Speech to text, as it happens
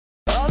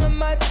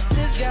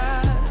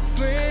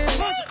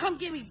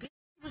get me.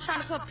 Was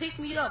trying to come pick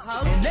me up, ho.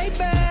 And they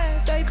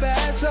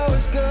bad, so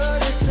it's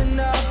good. It's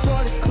enough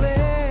for the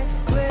clear.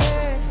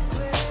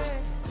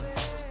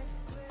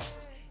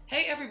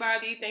 Hey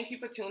everybody, thank you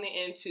for tuning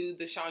into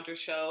the Chandra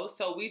Show.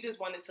 So we just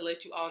wanted to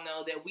let you all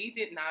know that we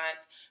did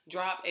not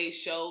drop a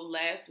show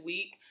last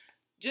week,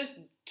 just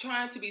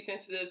trying to be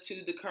sensitive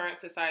to the current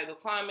societal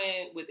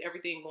climate with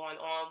everything going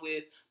on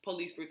with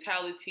police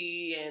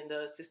brutality and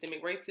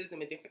systemic racism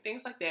and different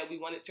things like that. We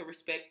wanted to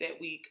respect that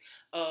week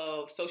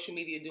of social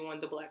media doing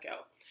the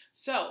blackout.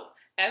 So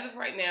as of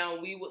right now,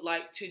 we would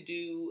like to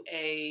do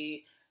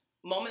a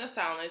moment of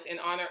silence in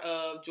honor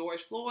of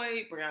George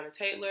Floyd, Breonna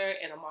Taylor,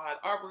 and Ahmaud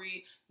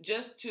Arbery,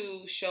 just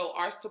to show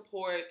our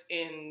support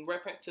in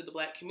reference to the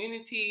Black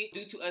community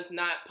due to us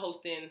not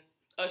posting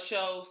a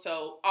show.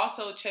 So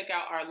also check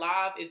out our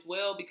live as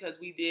well, because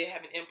we did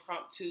have an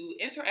impromptu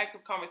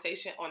interactive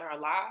conversation on our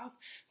live.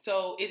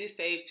 So it is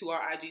saved to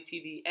our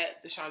IGTV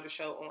at The Chandra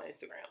Show on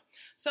Instagram.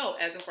 So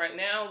as of right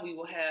now, we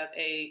will have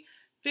a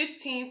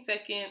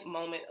 15-second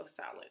moment of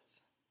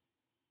silence.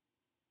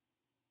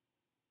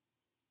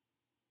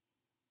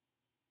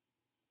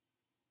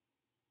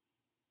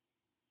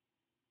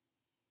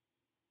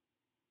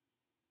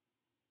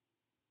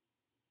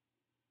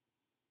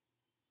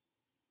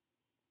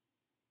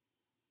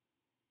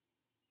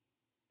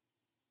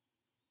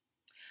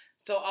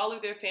 So all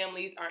of their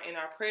families are in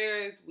our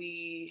prayers.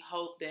 We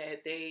hope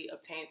that they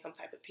obtain some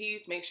type of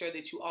peace. Make sure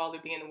that you all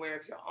are being aware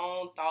of your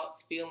own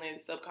thoughts,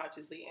 feelings,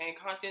 subconsciously and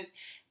conscious.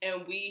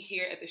 And we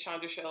here at the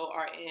Chandra Show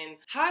are in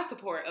high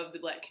support of the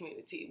Black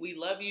community. We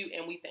love you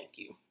and we thank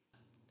you.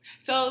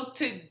 So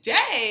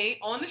today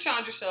on the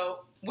Chandra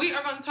Show, we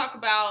are going to talk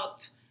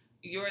about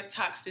your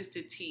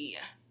toxicity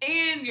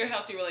and your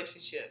healthy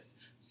relationships.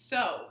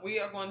 So we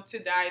are going to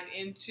dive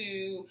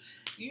into,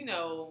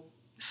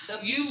 the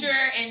future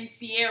and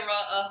Sierra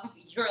of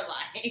your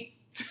life.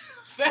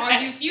 Facts.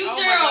 Are you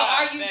future or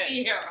are you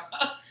Sierra?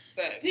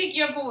 Facts. Pick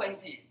your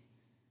poison.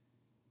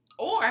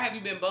 Or have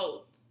you been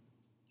both?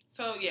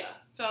 So, yeah.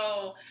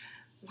 So,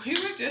 we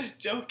were just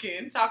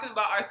joking, talking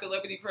about our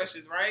celebrity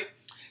crushes, right?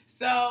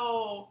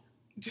 So,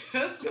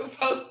 Jessica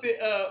posted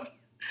up.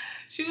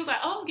 She was like,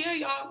 oh, yeah,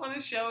 y'all, I want to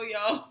show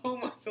y'all who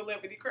my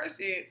celebrity crush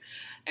is.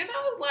 And I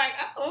was like,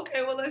 oh,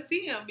 okay, well, let's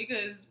see him.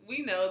 Because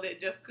we know that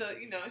Jessica,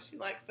 she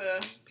likes a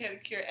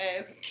pedicure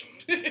ass.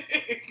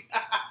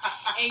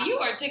 And you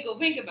are tickled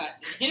pink about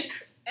this.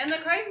 And the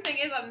crazy thing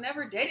is, I've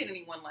never dated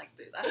anyone like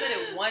this. I said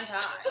it one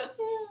time.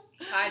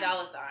 Ty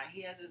Dolla $ign.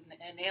 He has his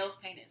nails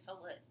painted. So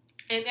what?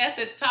 And at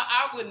the top,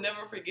 I would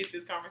never forget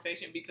this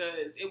conversation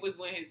because it was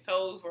when his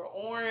toes were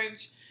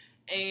orange.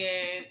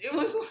 And it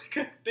was like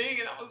a thing,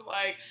 and I was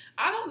like,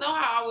 I don't know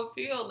how I would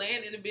feel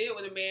laying in the bed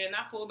with a man, and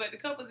I pull back the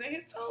covers, and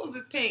his toes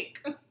is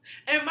pink,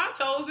 and my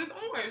toes is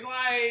orange,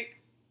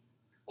 like.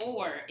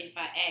 Or if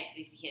I ask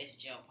if he has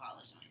gel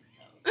polish on his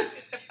toes.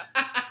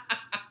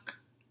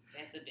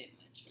 That's a bit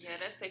much. Yeah,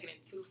 that's taking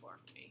it too far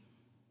for me.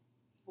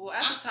 Well,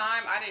 at the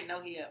time, I didn't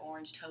know he had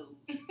orange toes.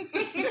 First of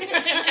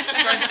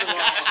all,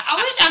 I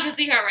wish y'all could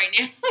see her right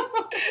now.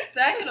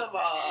 Second of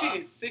all, she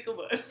is sick of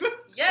us.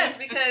 Yes,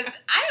 because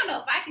I don't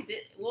know if I could.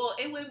 Well,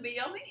 it wouldn't be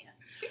your man.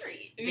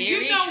 Period.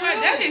 You know what?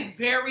 That is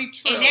very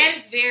true. And that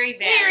is very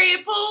bad.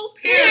 Period, Pooh.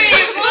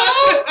 Period,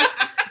 Pooh.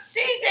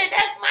 She said,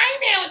 "That's my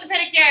man with the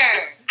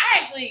pedicure." I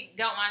actually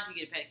don't mind if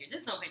you get a pedicure.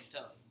 Just don't paint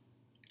your toes.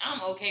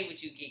 I'm okay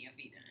with you getting your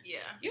feet done. Yeah.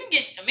 You can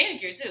get a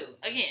manicure too.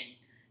 Again,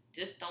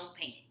 just don't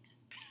paint it.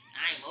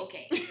 I'm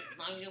okay as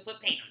long as you don't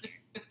put paint on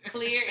there.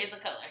 Clear is a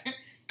color.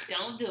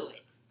 Don't do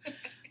it.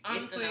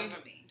 Honestly, it's enough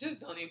for me. Just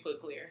don't even put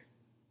clear.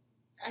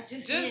 I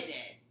just said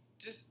that.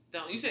 Just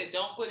don't. You said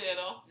don't put it at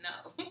all?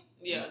 No.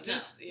 Yeah, None of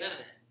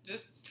that.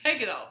 Just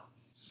take it off.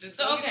 Just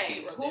so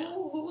okay,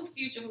 who's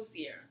Future? Who's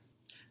Sierra?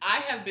 I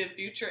have been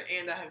Future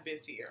and I have been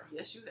Sierra.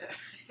 Yes, you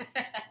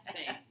have.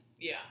 Same.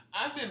 Yeah,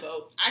 I've been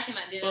both. I can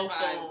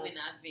identify when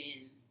I've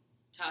been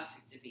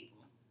toxic to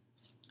people.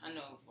 I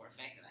know for a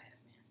fact that I have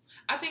been.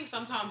 I think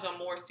sometimes I'm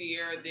more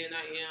Sierra than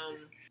I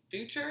am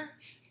Future.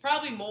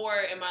 Probably more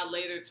in my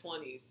later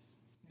 20s.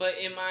 But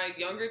in my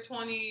younger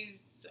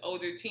 20s,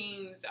 older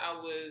teens, I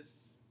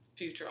was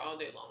Future all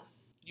day long.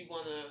 You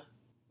want to,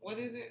 what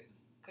is it?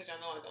 Because y'all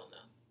know I don't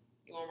know.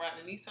 You want to ride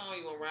in the Nissan or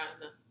you want to ride in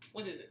the,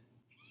 what is it?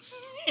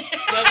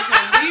 That was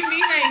going to leave me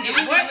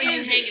hanging. What is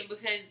it? Hanging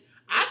because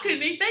I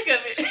couldn't even think of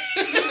it.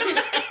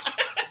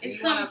 It's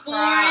you something foreign.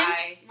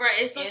 Right,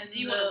 it's something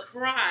you want to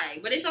cry.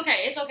 But it's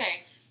okay. It's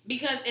okay.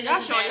 Because it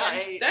doesn't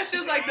matter. That's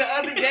just like the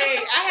other day.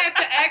 I had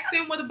to ask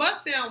them what a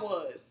bust down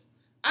was.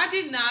 I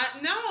did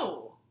not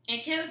know.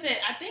 And Ken said,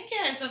 I think it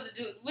has something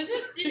to do. Was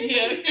it? Did you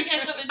say you think it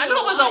has something to do? I know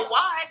it was a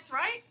watch,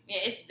 right?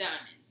 Yeah, it's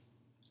diamonds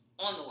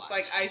on the watch. It's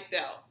like iced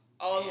out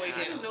all the way down.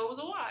 I didn't know it was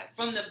a watch.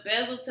 From the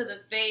bezel to the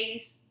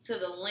face to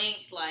the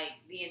links, like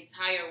the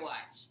entire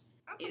watch.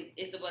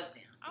 It's a bust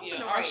down.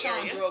 Yeah, our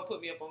Sean Drill put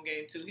me up on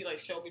game too. He like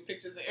showed me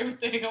pictures and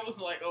everything. I was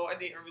like, oh, I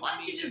didn't really. Why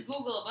don't you just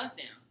Google a bust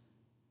down?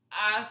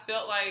 I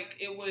felt like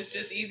it was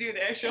just easier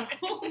to ask Sean.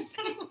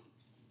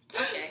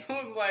 Okay.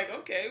 I was like,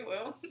 okay,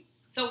 well.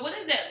 So what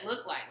does that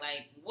look like?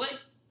 Like, what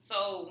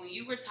So when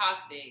you were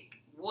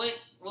toxic, what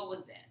was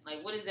that?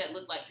 Like, what does that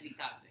look like to be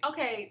toxic?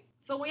 Okay,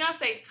 so when y'all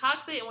say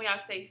toxic and when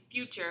y'all say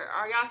future,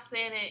 are y'all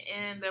saying it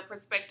in the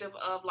perspective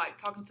of like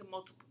talking to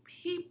multiple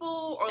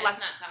people, or That's like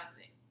not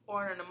toxic.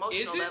 or on an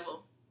emotional Is it?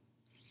 level?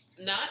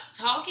 Not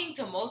talking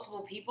to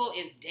multiple people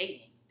is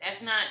dating.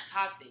 That's not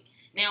toxic.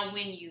 Now,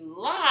 when you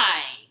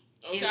lie,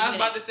 Okay, is I was when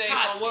about to it's say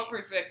toxic. on what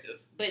perspective?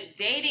 But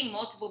dating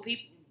multiple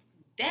people,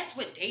 that's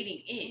what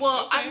dating is.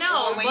 Well, I Okay.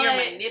 know, Or when but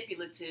you're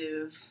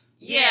manipulative.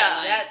 yeah,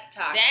 like, That's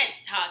toxic.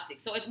 that's toxic.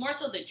 So it's more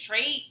so the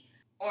trait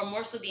or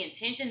more so the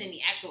intention than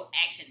the actual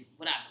action,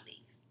 what I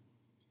believe.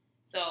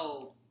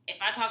 So if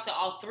I talk to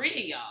all three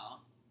of y'all,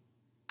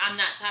 I'm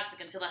not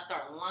toxic until I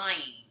start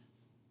lying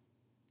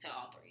to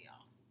all three of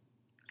y'all.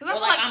 because I Or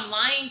feel like, like I'm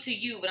lying to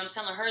you, but I'm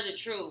telling her the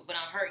truth, but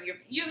I'm hurt.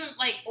 You haven't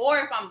like. Or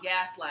if I'm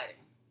gaslighting.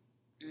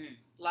 Mm.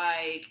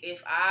 Like,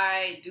 if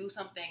I do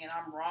something and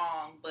I'm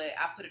wrong, but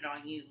I put it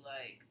on you,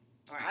 like,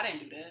 I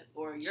didn't do that.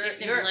 Or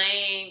Shifting you're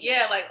blame.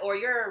 yeah, like, or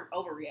you're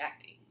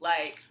overreacting. Like,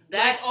 Like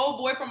that's, old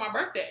boy from my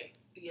birthday,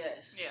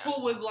 yes. Yeah.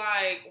 who was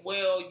like,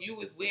 "Well, you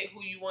was with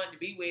who you wanted to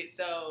be with,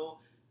 so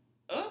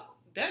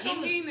that He don't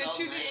was mean that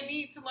so you lame. didn't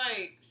need to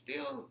like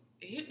still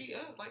hit me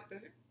up like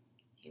that."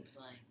 He was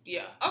like,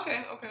 Yeah.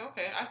 Okay.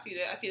 I see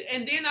that.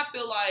 And then I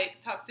feel like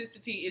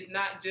toxicity is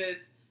not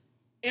just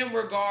in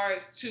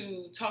regards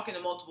to talking to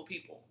multiple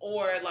people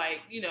or like,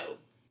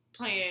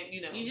 playing,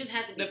 you just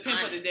have to be the pimp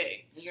honest. of the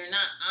day. When you're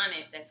not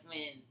honest, that's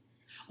when.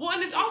 Well,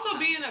 and it's also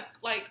being a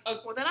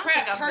well, then I crap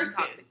think I've been person.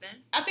 toxic then.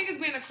 I think it's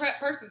being a crap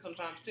person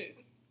sometimes too.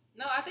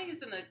 No, I think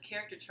it's in the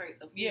character traits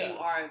of who Yeah. you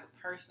are as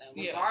a person,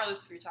 Yeah.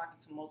 regardless if you're talking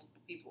to multiple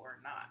people or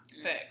not.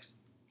 Facts.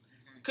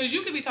 Because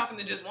you could be talking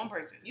to just one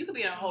person. You could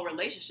be in a whole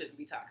relationship and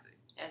be toxic.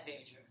 That's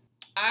very true.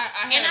 I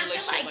And had a I feel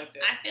relationship like like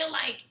that. I feel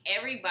like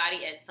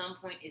everybody at some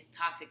point is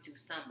toxic to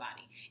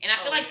somebody, and I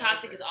feel Oh, like yeah, I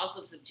toxic agree. is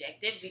also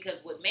subjective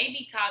because what may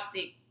be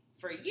toxic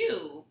for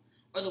you,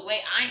 or the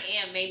way I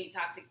am, may be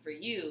toxic for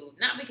you.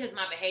 Not because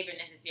my behavior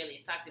necessarily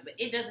is toxic, but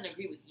it doesn't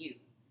agree with you.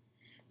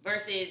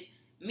 Versus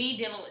me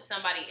dealing with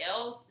somebody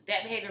else,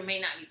 that behavior may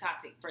not be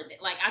toxic for them.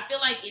 Like I feel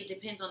like it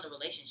depends on the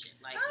relationship.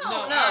 Like I No,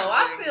 don't know.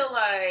 I I agree. feel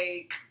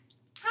like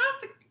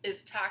toxic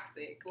is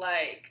toxic.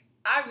 Like,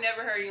 I've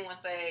never heard anyone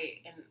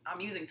say, and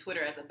I'm using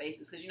Twitter as a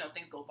basis because,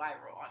 things go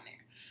viral on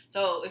there.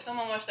 So if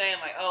someone was saying,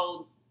 like,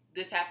 oh,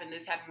 this happened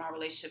in my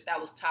relationship, that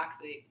was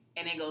toxic,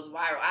 and it goes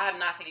viral, I have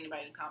not seen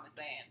anybody in the comments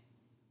saying,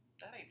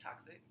 that ain't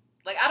toxic.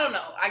 Like, I don't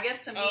know. I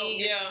guess to me, Oh,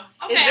 yeah.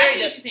 okay, it's I very,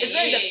 see what you're saying. it's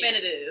very Yeah.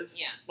 definitive.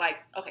 Yeah. Like,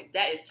 okay,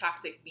 that is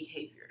toxic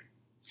behavior.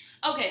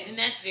 Okay, then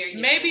that's very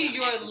different Maybe than what I'm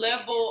your actually saying.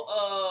 level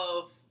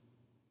of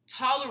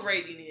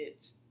tolerating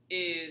it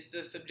is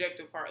the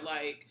subjective part.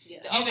 Like,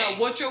 Yes. Okay.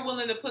 what you're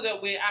willing to put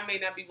up with, I may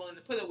not be willing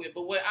to put up with,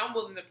 but what I'm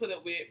willing to put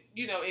up with,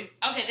 it's,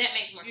 Okay, that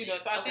makes more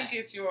sense. so I Okay. think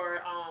it's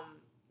your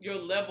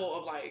level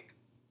of like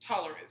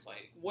tolerance.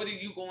 Like, what are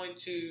you going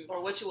to,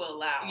 Or what you will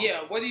allow.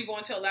 yeah, what are you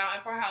going to allow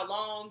and for how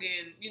long,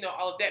 and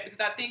all of that. Because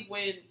I think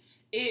when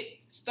it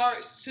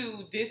starts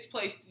to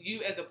displace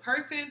you as a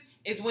person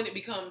is when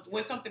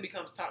something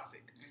becomes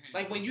toxic. Mhm.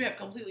 Like when you have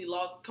completely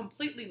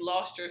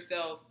lost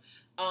yourself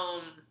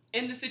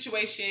in the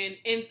situation,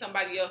 in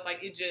somebody else. Like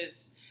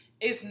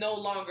it's no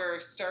longer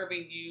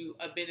serving you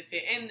a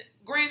benefit. And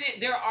granted,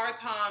 there are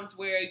times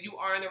where you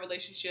are in a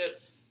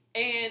relationship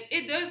and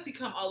it does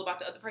become all about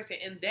the other person,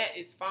 and that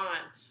is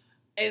fine.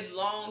 As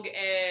long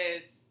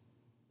as,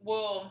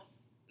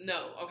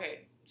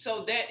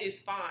 so that is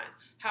fine.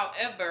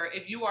 However,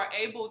 if you are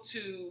able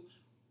to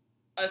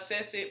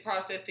assess it,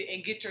 process it,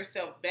 and get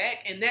yourself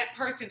back, and that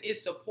person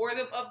is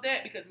supportive of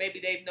that because maybe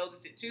they've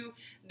noticed it too,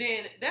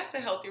 then that's a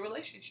healthy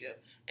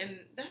relationship. And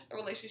that's a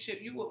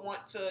relationship you would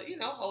want to,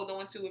 hold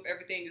on to if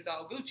everything is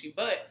all Gucci.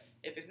 But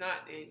if it's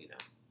not, then,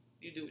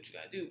 you do what you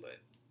gotta do. But,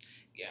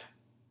 yeah.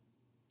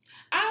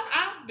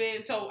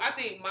 I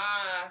think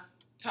my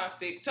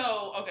toxic,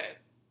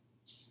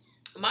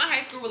 my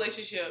high school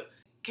relationship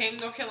came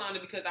to North Carolina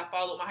because I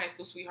followed my high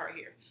school sweetheart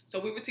here. So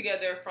we were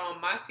together from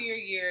my senior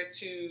year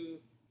to,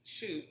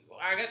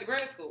 I got to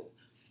grad school.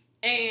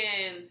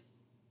 And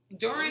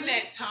during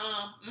that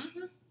time,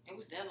 It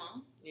was that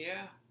long.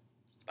 yeah,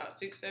 it's about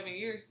 6-7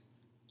 years.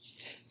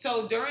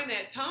 So during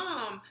that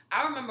time,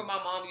 I remember my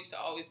mom used to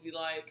always be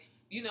like,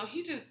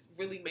 he just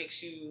really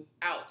makes you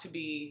out to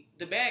be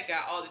the bad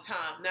guy all the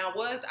time. Now,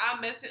 was I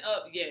messing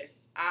up?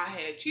 Yes. I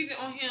had cheated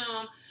on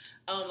him.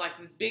 Like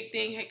this big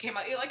thing had came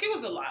out. It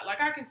was a lot.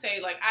 Like I can say,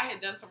 like I had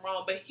done some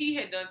wrong, but he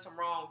had done some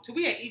wrong too.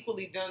 We had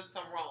equally done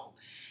some wrong.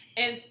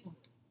 And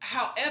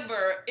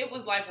however, it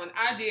was like when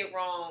I did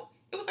wrong,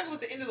 it was like it was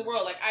the end of the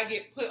world. Like I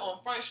get put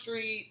on Front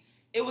Street.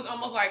 It was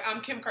almost like I'm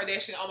Kim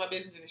Kardashian, all my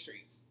business in the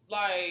streets.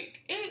 Like,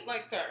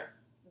 sir,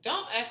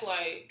 don't act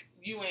like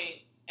you ain't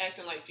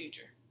acting like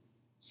Future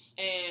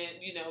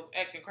and,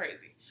 acting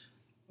crazy.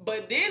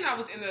 But then I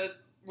was in a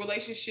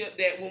relationship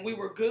that when we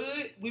were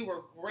good, we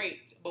were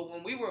great. But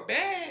when we were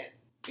bad,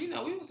 we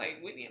was like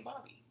Whitney and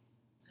Bobby.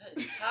 That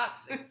is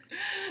toxic.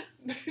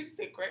 You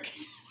said crack.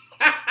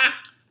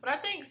 But I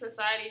think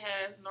society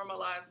has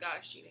normalized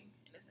guys cheating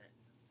in a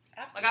sense.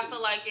 Absolutely. Like I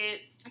feel like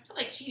it's. I feel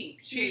like cheating.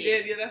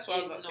 Cheating, yeah, that's what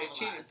I was is about to say.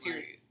 Cheating, normalized,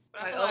 period.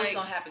 But I Like, feel oh, like it's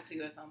gonna happen to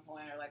you at some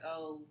point, or like,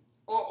 oh,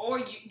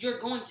 Or you're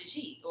going to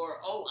cheat, or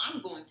oh,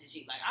 I'm going to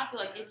cheat. Like I feel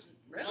like it's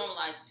Really?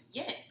 normalized.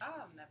 Yes.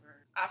 I've never.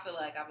 I feel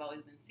like I've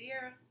always been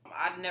Sierra.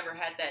 I've never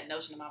had that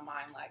notion in my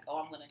mind, like,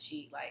 oh, I'm gonna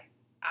cheat. Like,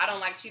 I don't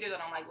like cheaters. I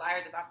don't like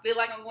liars. If I feel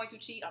like I'm going to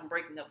cheat, I'm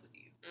breaking up with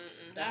you.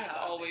 I have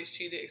how I always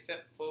cheated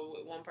except for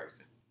with one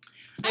person.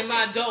 In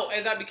my adult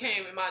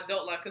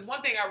life. Because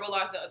one thing I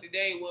realized the other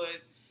day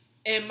was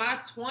in my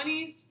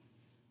 20s,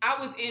 I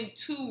was in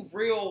two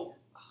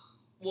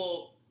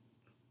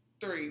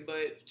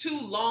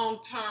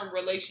long-term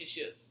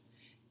relationships.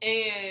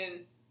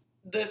 And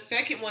the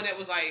second one that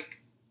was like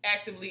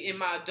actively in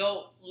my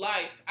adult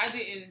life, I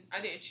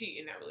didn't cheat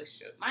in that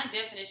relationship. My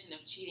definition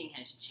of cheating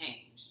has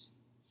changed.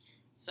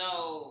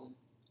 So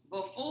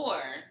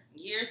before,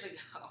 years ago,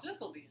 This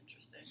will be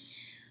interesting.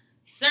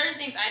 certain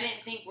things I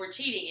didn't think were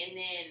cheating, and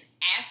then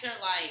after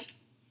like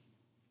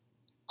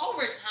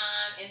over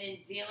time, and then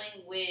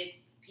dealing with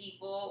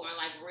people or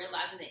like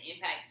realizing the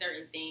impact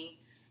certain things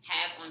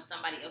have on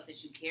somebody else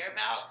that you care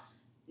about,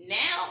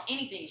 now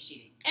anything is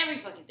cheating. Every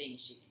fucking thing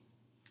is cheating.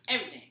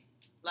 Everything.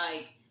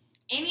 Like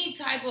any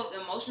type of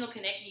emotional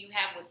connection you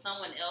have with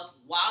someone else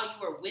while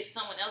you are with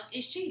someone else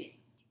is cheating.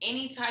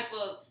 Any type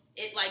of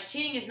it, like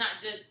cheating is not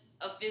just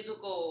a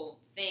physical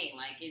thing.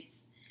 Like it's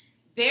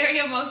very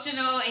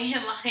emotional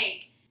and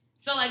like,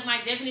 so like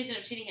my definition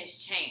of cheating has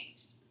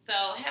changed. So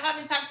have I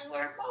been toxic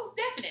before? Most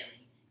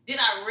definitely. Did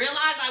I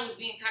realize I was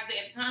being toxic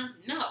at the time?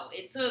 No.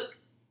 It took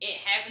it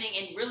happening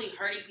and really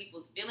hurting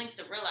people's feelings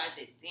to realize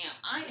that, damn,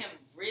 I'm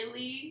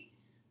really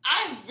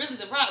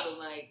the problem.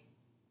 Like,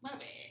 my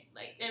bad.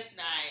 Like, that's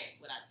not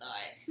what I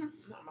thought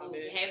Not my what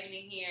was bad.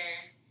 happening here.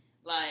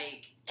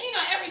 Like, and, you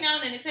know, every now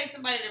and then it takes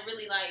somebody to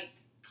really, like,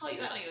 call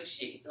you out on your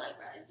shit. Like,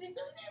 bro, is it really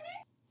that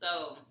bad?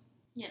 So,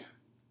 you know,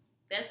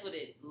 that's what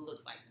it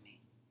looks like to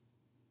me.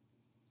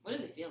 What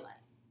does it feel like?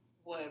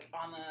 What,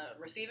 on the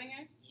receiving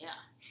end? Yeah.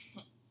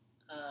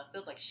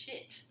 Feels like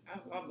shit.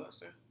 I'll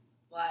bust her.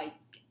 Like,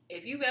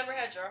 if you've ever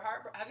had your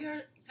heart, have you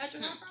had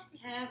your heart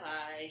broken? Have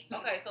I?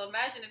 Okay, so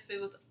imagine if it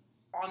was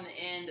on the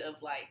end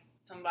of like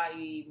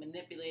somebody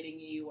manipulating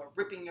you or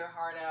ripping your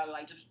heart out, or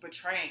like just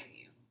betraying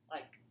you.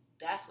 Like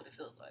that's what it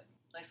feels like.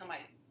 Like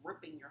somebody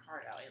ripping your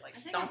heart out, like I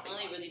think I've stomping.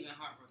 only on you. really been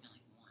heartbroken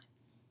like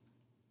once.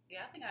 Yeah,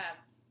 I think I have.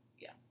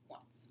 Yeah,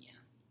 once. Yeah.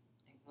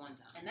 Like one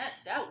time. And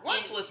that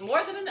once And- was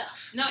more than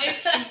enough. No,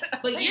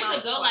 but years Mine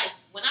was ago, like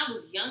twice. when I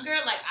was younger,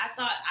 like I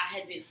thought I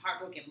had been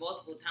heartbroken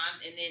multiple times,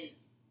 and then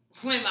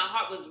when my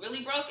heart was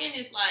really broken,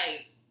 it's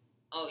like,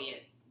 oh yeah,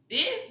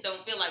 this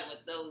don't feel like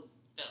what those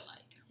felt like.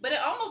 But it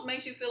almost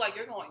makes you feel like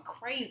you're going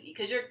crazy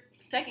because you're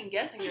second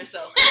guessing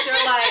yourself. 'Cause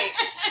you're like,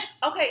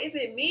 okay, is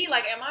it me?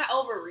 Like, am I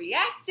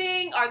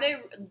overreacting? Are they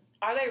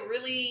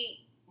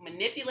really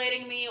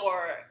manipulating me?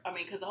 Or I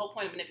mean, because the whole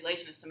point of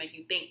manipulation is to make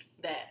you think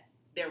that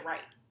they're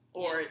right,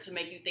 or to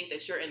make you think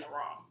that you're in the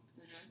wrong.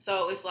 Mm-hmm.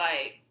 So it's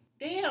like,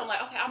 damn,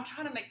 like, okay, I'm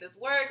trying to make this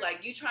work.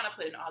 Like, you trying to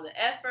put in all the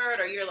effort,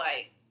 or you're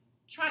like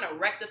trying to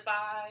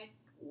rectify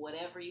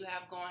whatever you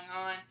have going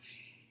on.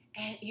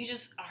 And you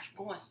just are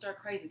going stir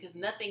crazy because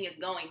nothing is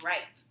going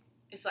right.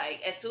 It's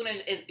like, as soon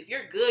as, if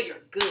you're good,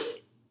 you're good.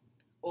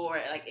 Or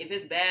like, if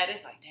it's bad,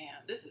 it's like,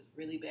 damn, this is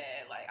really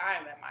bad. Like, I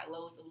am at my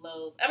lowest of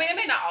lows. I mean, it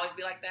may not always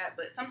be like that,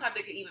 but sometimes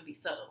it could even be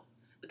subtle.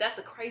 But that's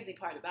the crazy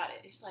part about it.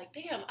 It's like,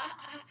 damn, I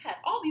had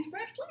all these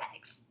red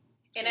flags.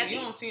 And at you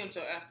the, don't see them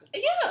till after.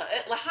 yeah,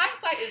 like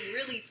hindsight is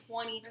really That's a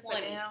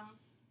 2020. damn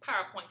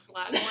PowerPoint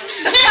slide.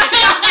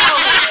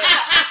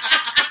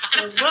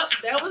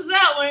 That was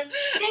that one.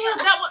 Damn,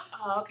 that one.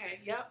 Oh, okay.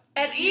 Yep.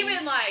 And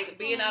even like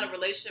being out of a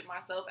relationship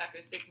myself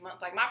after 6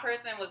 months, like my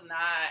partner was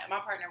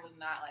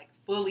not like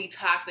fully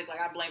toxic. Like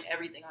I blame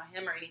everything on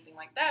him or anything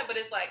like that. But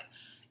it's like,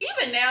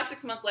 even now,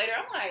 6 months later,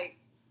 I'm like,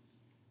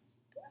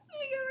 this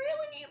nigga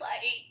really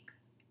like,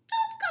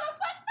 that's kind of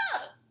fucked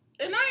up.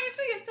 And I didn't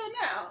see it till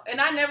now.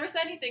 And I never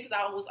said anything because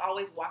I was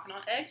always walking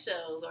on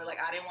eggshells, or like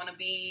I didn't want to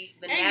be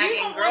the And you nagging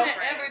don't want to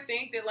girlfriend. ever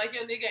think that like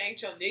your nigga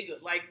ain't your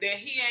nigga, like that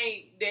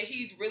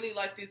he's really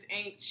like this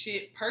ain't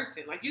shit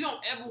person. Like you don't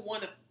ever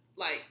want to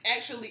like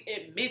actually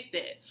admit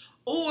that,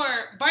 or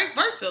vice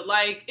versa.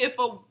 Like if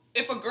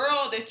a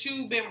girl that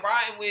you've been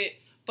riding with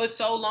for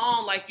so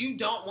long, like you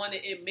don't want to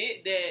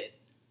admit that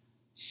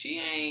she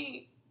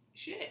ain't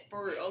shit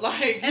for real.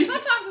 Like, And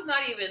sometimes it's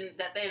not even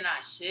that they're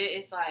not shit.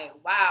 It's like,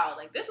 wow,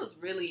 like this is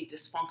really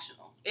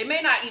dysfunctional. It may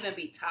not even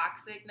be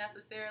toxic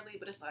necessarily,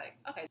 but it's like,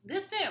 okay,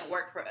 this didn't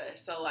work for us.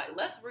 So like,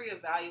 let's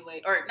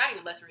reevaluate, or not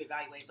even let's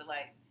reevaluate, but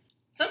like,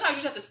 sometimes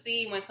you just have to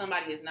see when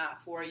somebody is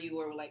not for you,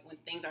 or like when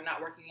things are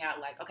not working out.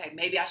 Like, okay,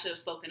 maybe I should have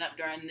spoken up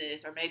during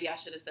this, or maybe I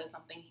should have said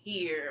something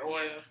here,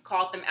 or Yeah.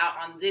 called them out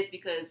on this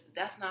because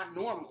that's not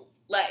normal.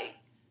 Like,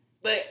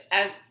 but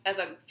as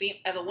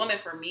a woman,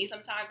 for me,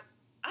 sometimes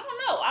I don't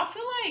know. I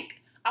feel like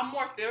I'm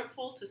more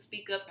fearful to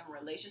speak up in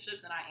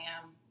relationships than I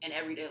am in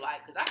everyday life,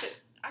 because I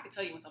could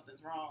tell you when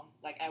something's wrong,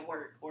 like at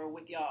work or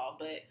with y'all.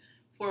 But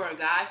for a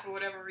guy, for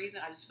whatever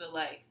reason, I just feel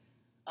like,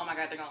 oh my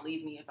God, they're gonna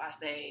leave me if I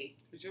say,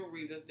 but you'll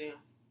read us down.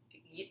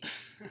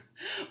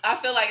 I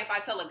feel like if I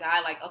tell a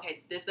guy, like,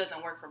 okay, this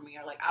doesn't work for me,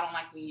 or like, I don't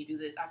like when you do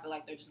this, I feel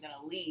like they're just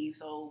gonna leave.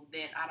 So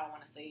then I don't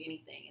want to say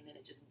anything, and then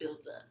it just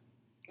builds up.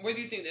 Where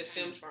do you think that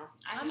stems from?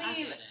 I feel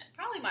mean, that.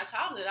 probably my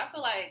childhood. I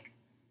feel like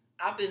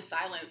I've been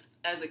silenced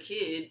as a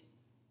kid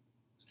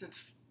since,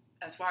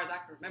 as far as I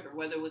can remember,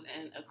 whether it was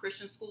in a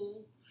Christian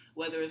school,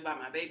 whether it was by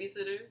my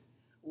babysitter,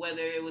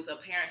 whether it was a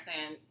parent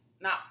saying,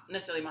 not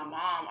necessarily my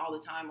mom all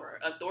the time, or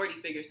authority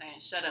figure saying,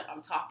 shut up,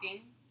 I'm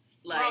talking.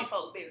 Like, Grown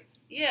folk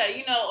business. yeah,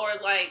 you know,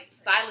 or like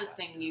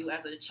silencing you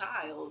as a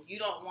child. You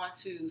don't want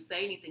to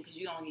say anything because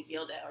you don't want to get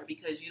yelled at, or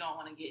because you don't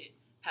want to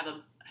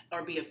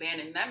or be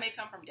abandoned. And that may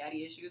come from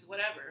daddy issues,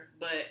 whatever.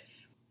 But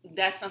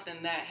that's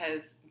something that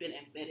has been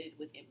embedded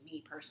within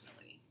me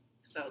personally.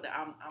 So that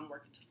I'm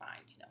working to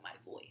find, my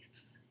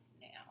voice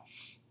now.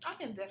 I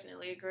can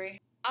definitely agree.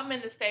 I'm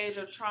in the stage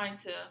of trying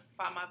to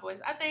find my voice.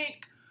 I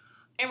think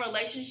in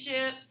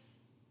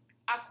relationships,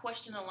 I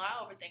question a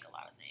lot, overthink a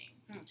lot of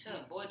things.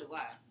 Boy, do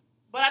I.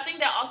 But I think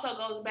that also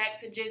goes back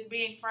to just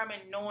being firm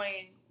and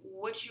knowing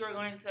what you're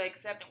going to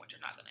accept and what you're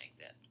not going to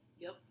accept.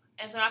 Yep.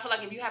 And so I feel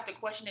like if you have to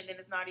question it, then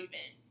it's not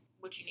even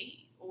what you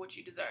need or what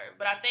you deserve.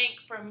 But I think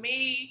for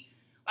me,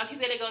 like you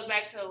said, it goes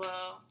back to,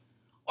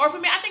 or for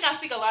me, I think I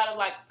seek a lot of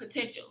like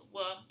potential.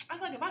 Well, I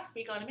feel like if I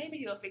speak on it, maybe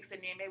he'll fix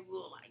it and then maybe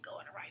we'll like go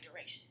in the right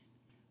direction.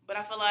 But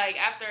I feel like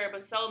after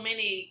so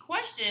many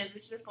questions,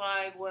 it's just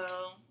like,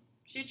 well,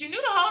 shit, you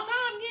knew the whole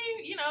time,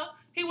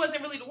 he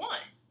wasn't really the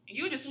one.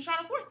 You just was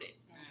trying to force it.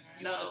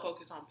 You want to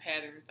focus on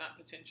patterns, not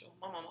potential.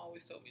 My mom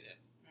always told me that.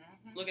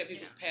 Mm-hmm. Look at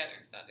people's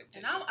patterns, not their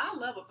potential. And I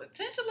love a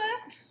potential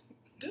ass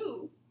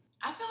dude.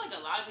 I feel like a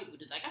lot of people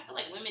do. Like, I feel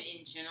like women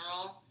in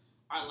general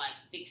are like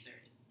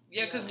fixers.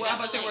 Yeah, because like, I'm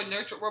about to say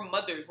we're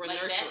mothers, we're like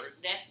nurturers.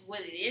 That's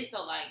what it is.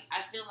 So, like,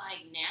 I feel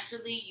like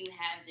naturally you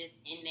have this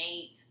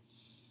innate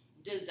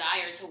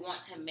desire to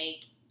want to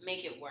make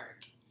it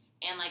work.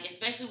 And, like,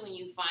 especially when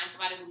you find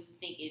somebody who you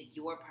think is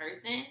your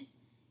person,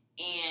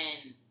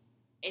 and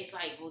it's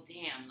like, well,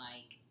 damn,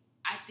 like,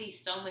 I see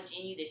so much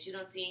in you that you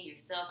don't see in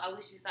yourself. I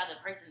wish you saw the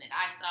person that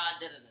I saw,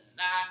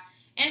 da-da-da-da-da.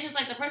 And it's just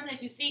like the person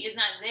that you see is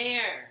not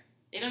there.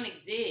 They don't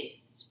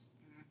exist.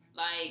 Mm-hmm.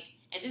 Like,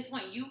 at this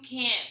point, you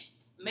can't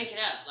make it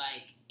up.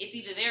 Like, it's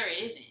either there or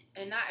it isn't.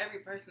 And not every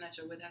person that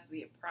you're with has to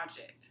be a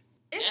project.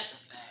 It's That's a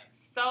fact.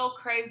 So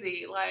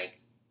crazy. Like,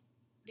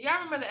 do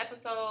y'all remember the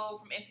episode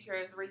from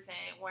Insecure recent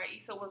where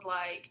Issa was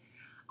like,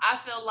 I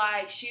feel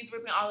like she's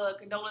reaping all of the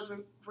condolences,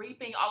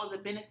 reaping all of the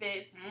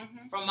benefits.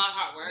 Mm-hmm. From my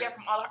hard work. Yeah,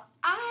 from all of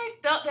I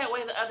felt that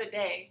way the other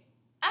day.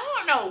 I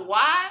don't know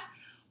why,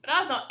 but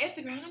I was on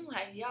Instagram and I'm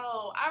like, yo,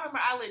 I remember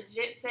I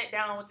legit sat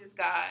down with this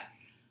guy.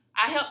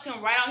 I helped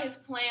him write out his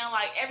plan,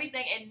 like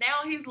everything, and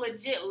now he's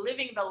legit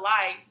living the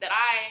life that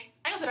I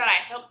ain't gonna say that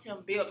I helped him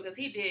build because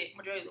he did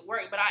majority of the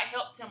work, but I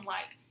helped him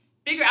like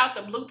figure out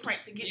the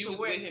blueprint to get you to was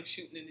where with him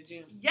shooting in the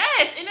gym.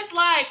 Yes, and it's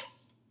like,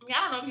 I mean,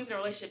 I don't know if he's in a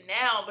relationship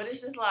now, but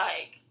it's just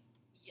like,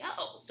 yo.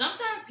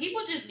 Sometimes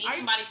people just need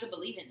somebody to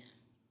believe in them.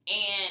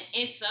 And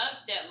it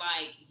sucks that,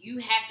 like, you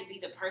have to be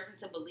the person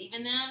to believe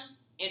in them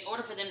in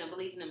order for them to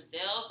believe in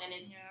themselves. And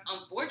it's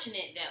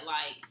unfortunate that,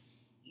 like,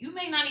 you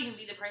may not even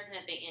be the person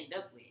that they end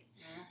up with.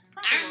 Mm-hmm.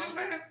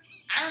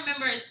 I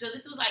remember, so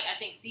this was, like, I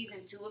think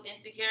season 2 of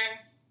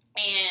Insecure.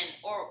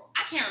 Or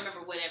I can't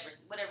remember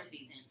whatever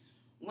season.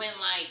 When,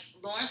 like,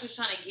 Lawrence was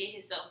trying to get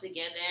himself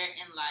together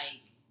and,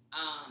 like,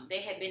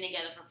 they had been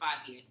together for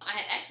 5 years. I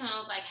had asked him, I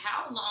was like,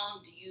 how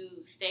long do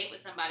you stay with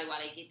somebody while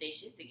they get their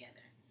shit together?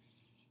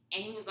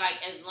 And he was like,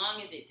 as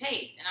long as it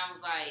takes. And I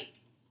was like,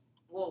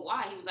 well,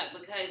 why? He was like,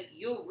 because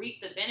you'll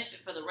reap the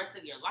benefit for the rest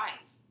of your life.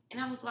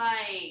 And I was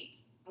like,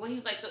 well, he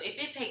was like, so if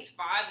it takes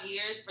 5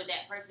 years for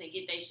that person to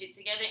get their shit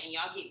together and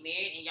y'all get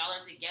married and y'all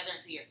are together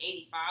until you're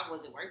 85,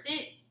 was it worth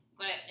it?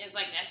 But it's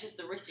like, that's just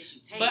the risk that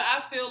you take. But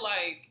I feel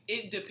like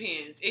it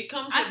depends. It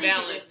comes to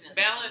balance.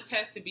 Balance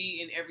has to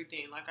be in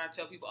everything. Like I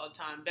tell people all the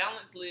time,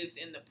 balance lives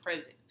in the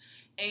present.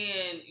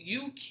 And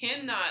you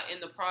cannot,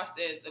 in the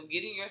process of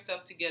getting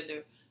yourself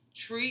together,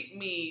 treat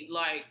me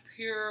like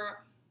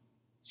pure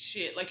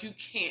shit. Like you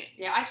can't.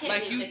 Yeah, I can't.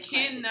 Like you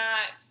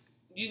cannot,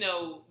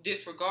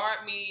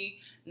 disregard me,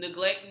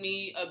 neglect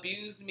me,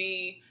 abuse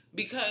me,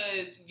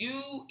 because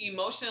you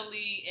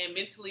emotionally and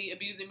mentally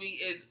abusing me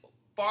is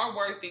far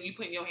worse than you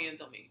putting your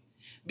hands on me.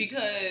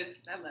 Because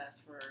that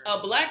lasts for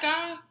a black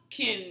eye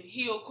can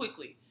heal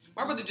quickly.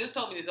 My brother just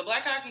told me this. A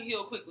black eye can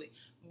heal quickly.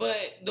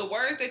 But the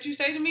words that you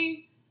say to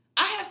me,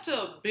 I have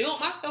to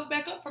build myself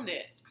back up from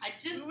that. I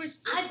just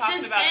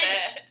talking about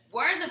that.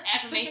 Words of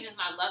affirmation is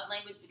my love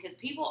language because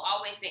people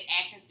always say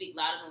actions speak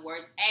louder than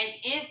words, as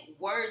if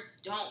words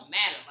don't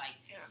matter. Like,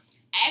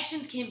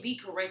 actions can be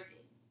corrected.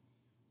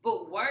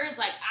 But words,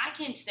 like, I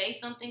can say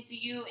something to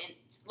you, and,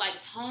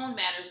 like, tone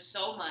matters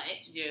so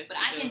much. Yes, but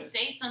I can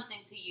say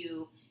something to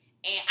you,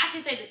 and I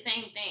can say the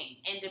same thing.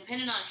 And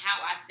depending on how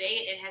I say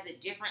it, it has a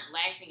different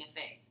lasting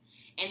effect.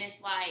 And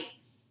it's like,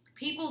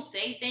 people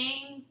say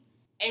things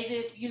as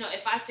if,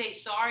 if I say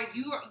sorry,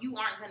 you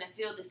aren't going to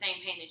feel the same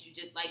pain that you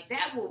just, like,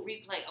 that will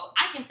replay. Oh,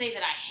 I can say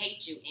that I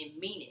hate you and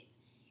mean it.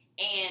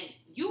 and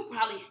you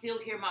probably still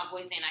hear my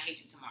voice saying I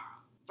hate you tomorrow.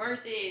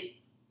 Versus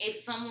if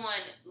someone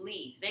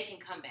leaves, they can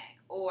come back.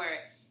 Or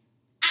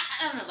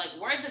I don't know, like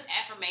words of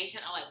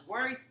affirmation or like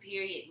words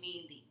period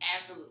mean the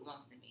absolute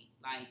most to me.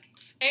 Like,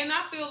 and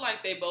I feel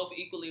like they both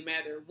equally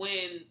matter.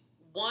 When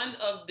one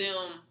of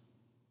them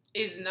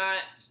is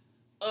not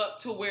up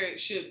to where it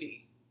should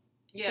be.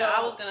 Yeah, So,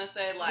 I was gonna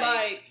say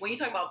like when you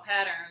talk about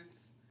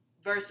patterns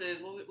versus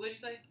what did you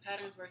say?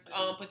 Patterns versus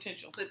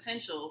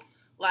potential.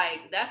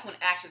 Like that's when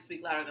actions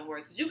speak louder than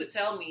words. Because you could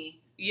tell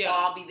me, yeah,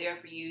 oh, I'll be there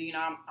for you. You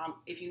know, I'm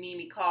if you need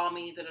me, call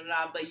me. Da da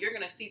da. But you're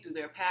gonna see through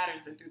their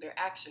patterns and through their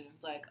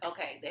actions. Like,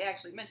 okay, they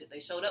actually meant it. They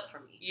showed up for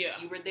me. Yeah,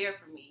 you were there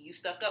for me. You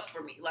stuck up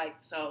for me. Like,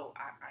 so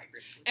I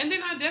agree. And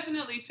then I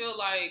definitely feel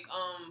like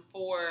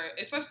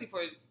especially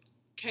for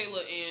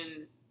Kayla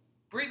and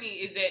Brittany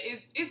is that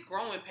it's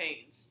growing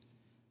pains.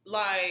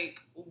 Like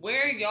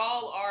where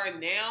y'all are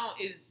now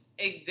is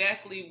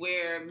exactly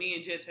where me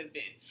and Jess have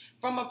been.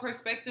 From a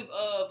perspective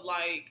of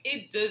like,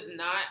 it does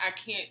not, I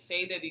can't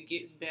say that it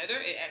gets better.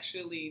 It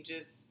actually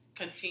just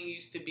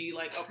continues to be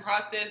like a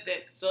process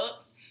that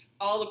sucks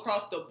all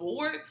across the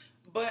board.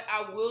 But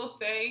I will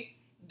say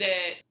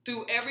that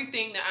through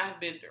everything that I've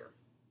been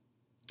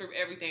through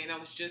everything, and I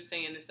was just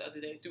saying this the other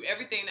day, through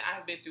everything that I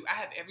have been through, I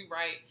have every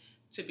right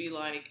to be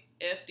like,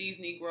 F these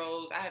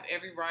Negroes. I have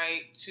every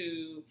right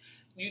to,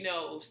 you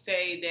know,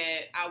 say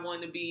that I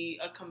want to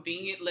be a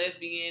convenient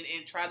lesbian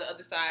and try the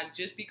other side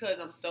just because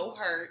I'm so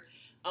hurt.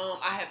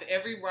 I have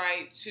every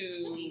right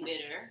to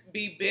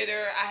be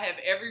bitter. I have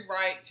every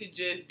right to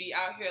just be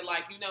out here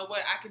like, you know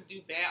what, I can do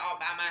bad all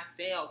by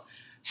myself.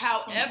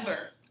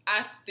 However,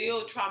 I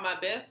still try my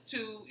best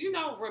to, you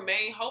know,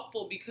 remain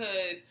hopeful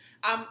because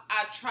I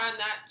try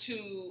not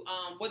to,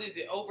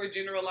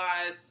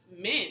 overgeneralize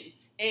men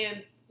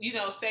and, you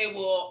know, say,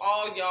 well,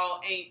 all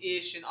y'all ain't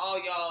ish and all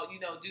y'all, you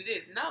know, do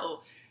this.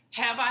 No.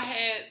 Have I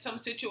had some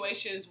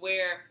situations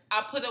where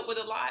I put up with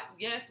a lot?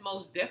 Yes,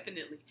 most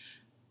definitely.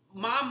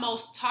 My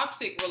most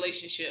toxic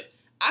relationship,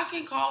 I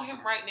can call him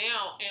right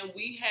now and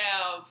we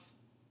have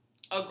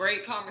a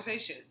great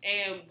conversation.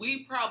 And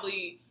we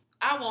probably,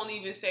 I won't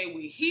even say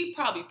he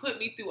probably put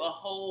me through a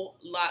whole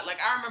lot. Like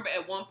I remember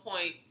at one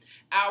point,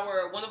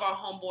 one of our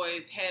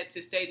homeboys had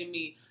to say to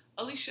me,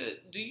 Alicia,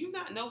 do you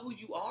not know who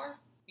you are?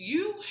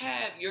 You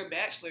have your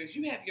bachelor's,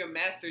 you have your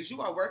master's,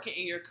 you are working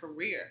in your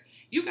career.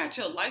 You got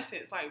your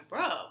license. Like,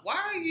 bruh, why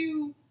are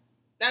you...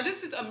 Now,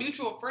 this is a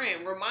mutual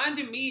friend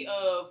reminding me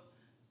of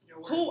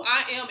who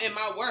I am in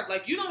my work.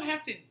 Like, you don't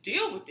have to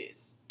deal with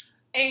this.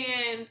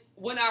 And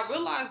when I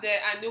realized that,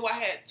 I knew I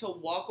had to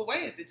walk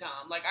away at the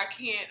time. Like, I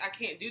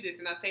can't do this.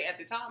 And I say at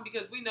the time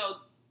because we know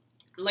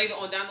later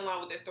on down the line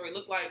what that story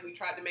looked like. We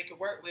tried to make it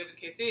work, whatever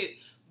the case is.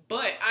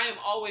 But I am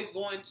always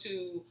going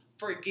to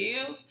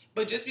forgive.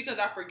 But just because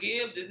I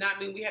forgive does not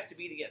mean we have to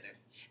be together.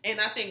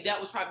 And I think that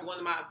was probably one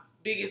of my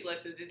biggest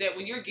lessons is that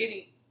when you're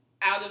getting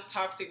out of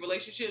toxic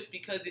relationships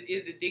because it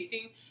is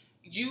addicting,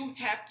 you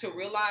have to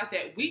realize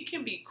that we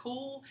can be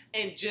cool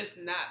and just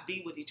not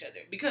be with each other.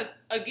 Because,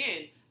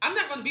 again, I'm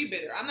not going to be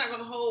bitter. I'm not going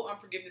to hold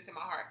unforgiveness in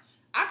my heart.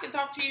 I can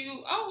talk to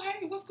you, oh,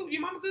 hey, what's good?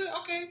 Your mama good?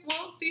 Okay,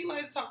 well, see you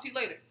later. Talk to you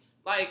later.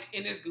 Like,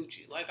 and it's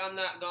Gucci. Like, I'm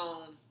not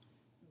going to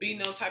be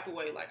no type of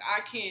way. Like,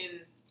 I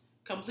can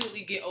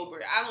completely get over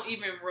it. I don't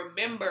even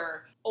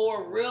remember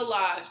or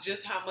realize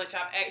just how much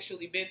I've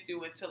actually been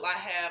through until I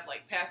have,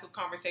 like, passive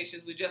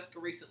conversations with Jessica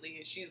recently.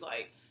 And she's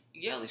like,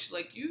 yeah, she's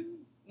like, you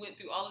went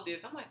through all of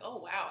this. I'm like, oh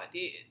wow, I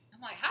did.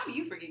 I'm like, how do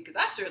you forget? Because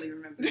I surely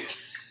remember.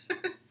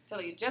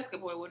 Tell you, Jessica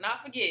boy will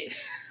not forget.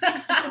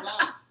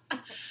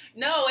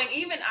 No, and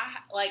even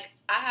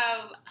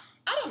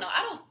I don't know.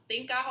 I don't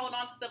think I hold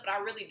on to stuff, but I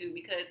really do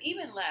because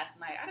even last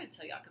night, I didn't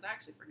tell y'all because I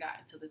actually forgot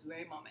until this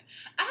very moment.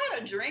 I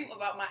had a dream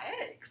about my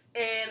ex,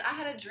 and I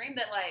had a dream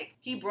that like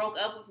he broke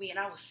up with me, and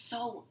I was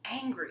so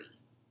angry,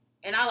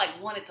 and I like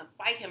wanted to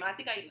fight him. And I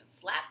think I even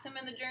slapped him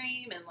in the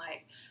dream, and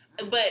like,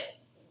 but.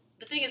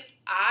 The thing is,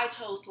 I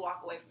chose to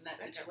walk away from that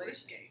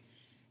situation.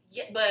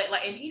 Yeah, but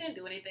like, and he didn't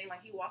do anything.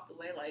 Like, he walked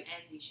away, like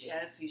as he should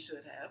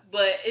have.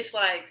 But it's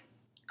like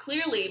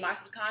clearly, my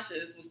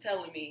subconscious was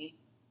telling me,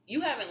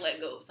 you haven't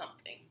let go of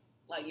something.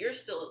 Like, you're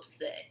still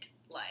upset.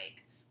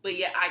 Like, but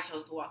yet I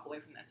chose to walk away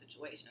from that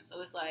situation.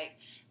 So it's like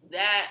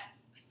that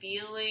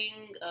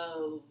feeling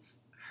of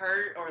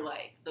hurt or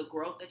like the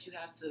growth that you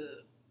have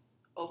to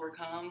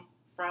overcome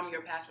from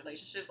your past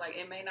relationships. Like,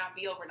 it may not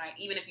be overnight,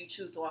 even if you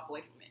choose to walk away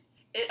from it.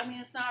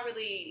 It's not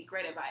really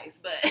great advice,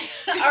 but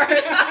or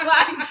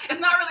it's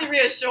not really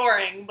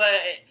reassuring. But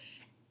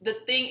the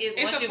thing is,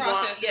 once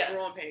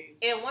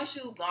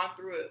you've gone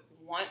through it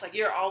once, like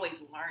you're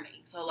always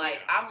learning. So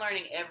like I'm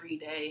learning every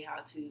day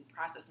how to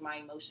process my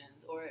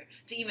emotions or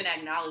to even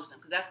acknowledge them.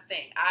 Because that's the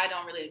thing, I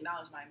don't really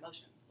acknowledge my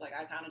emotions. Like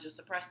I kind of just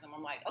suppress them.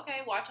 I'm like, okay,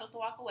 well I chose to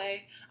walk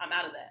away. I'm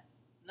out of that.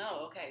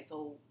 No, okay,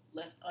 so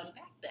let's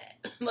unpack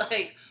that.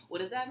 Like,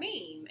 what does that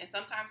mean? And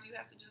sometimes you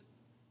have to just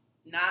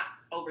not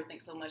overthink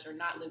so much or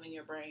not live in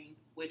your brain,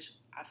 which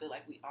I feel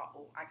like we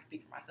all, I can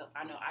speak for myself.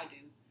 I know I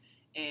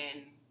do.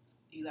 And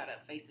you got to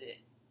face it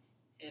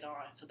it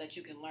on so that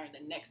you can learn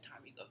the next time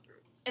you go through.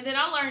 And then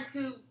I learned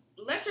to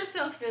let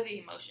yourself feel the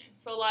emotion.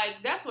 So, like,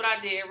 that's what I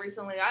did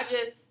recently. I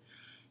just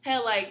had,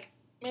 like,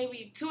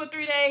 maybe 2 or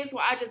 3 days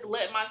where I just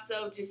let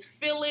myself just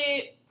feel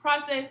it,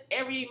 process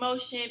every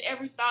emotion,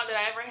 every thought that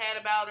I ever had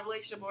about a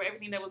relationship or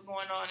everything that was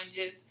going on. And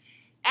just,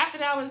 after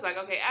that, I was like,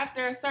 okay,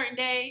 after a certain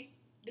day,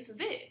 this is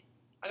it.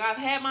 Like, I've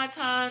had my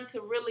time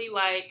to really,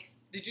 like...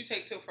 Did you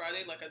take till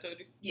Friday, like I told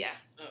you? Yeah.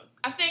 Oh.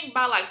 I think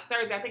by, like,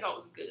 Thursday, I think I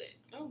was good.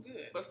 Oh,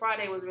 good. But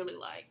Friday was really,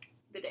 like,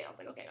 the day I was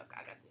like, okay, I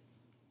got this.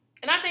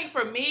 And I think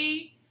for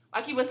me,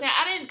 like he was saying,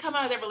 I didn't come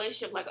out of that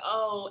relationship like,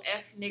 oh,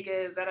 F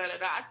niggas,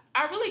 da-da-da-da.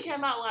 I really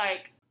came out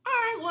like, all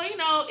right, well, you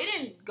know, it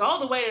didn't go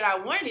the way that I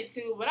wanted it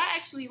to, but I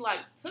actually, like,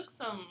 took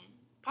some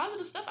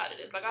positive stuff out of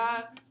this. Like,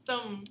 I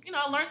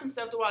learned some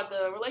stuff throughout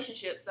the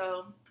relationship.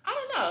 So, I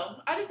don't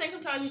know. I just think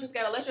sometimes you just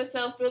got to let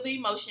yourself feel the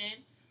emotion.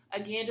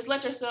 Again, just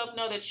let yourself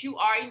know that you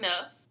are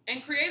enough.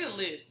 And create a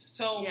list.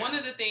 So, Yeah. one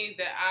of the things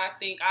that I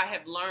think I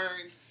have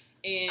learned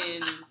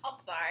in... I'm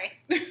sorry.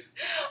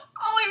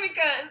 Only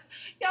because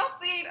y'all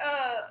seen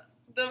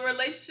the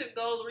Relationship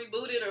Goals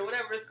Rebooted or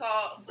whatever it's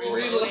called.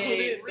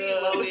 Reloaded.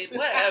 Reloaded,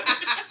 whatever.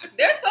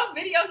 There's some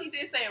video he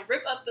did saying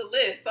rip up the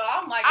list. So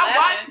I'm like, I laughing.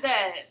 watched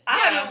that. I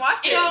haven't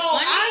watched So, it.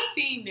 funny. I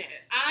seen that.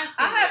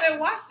 I haven't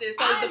watched it.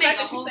 So I the make fact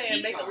a that whole you're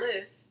saying make T-chart. a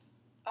list.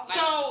 I'm like,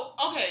 So,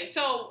 okay,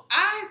 so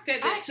I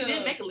said I that actually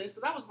didn't make a list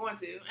because I was going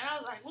to. And I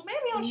was like, well, maybe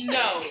I should.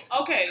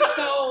 No. Okay,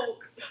 so...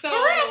 For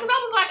real, because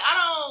I was like, I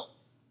don't...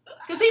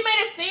 Because he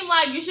made it seem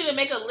like you shouldn't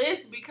make a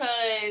list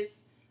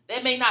because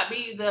that may not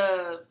be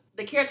the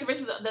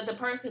characteristics of the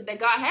person that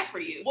God has for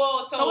you.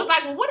 Well, So it's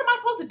like, well, what am I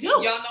supposed to do?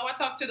 y'all know I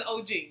talked to the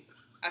OG.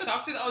 I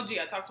talked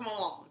to my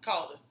mama. I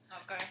called her.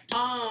 okay.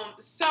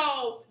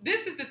 So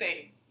this is the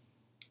thing.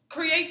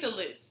 Create the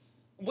list.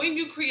 When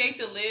you create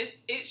the list,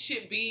 it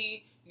should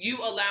be you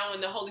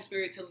allowing the Holy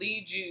Spirit to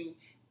lead you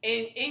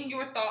in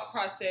your thought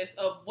process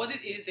of what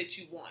it is that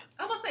you want.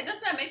 I was say,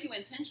 doesn't that make you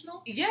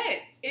intentional?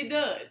 Yes, it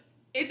does.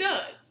 It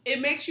does. It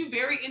makes you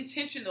very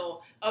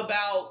intentional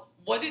about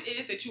what it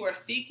is that you are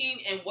seeking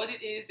and what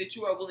it is that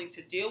you are willing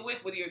to deal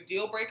with your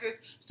deal breakers.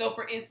 So,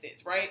 for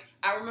instance, right,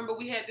 I remember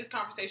we had this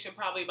conversation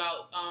probably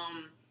about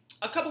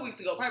a couple weeks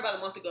ago, probably about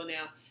a month ago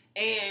now,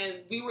 and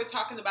we were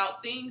talking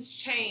about things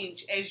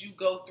change as you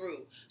go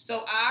through.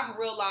 So, I've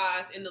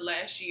realized in the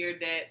last year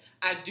that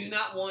I do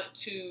not want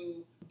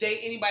to date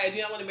anybody. I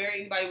do not want to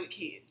marry anybody with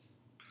kids.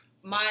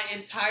 My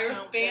entire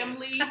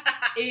family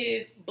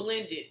is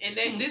blended, and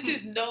then this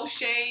is no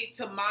shade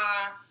to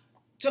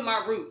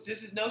my roots.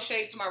 This is no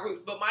shade to my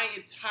roots, but my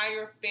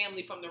entire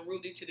family, from the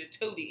Rudy to the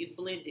Tootie, is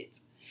blended.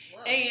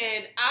 Whoa.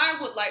 And I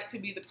would like to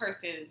be the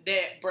person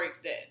that breaks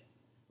that.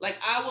 Like,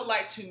 I would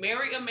like to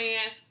marry a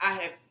man. I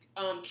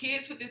have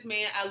kids with this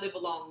man. I live a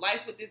long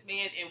life with this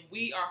man, and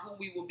we are who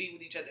we will be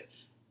with each other.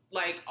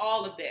 Like,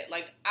 all of that.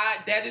 Like,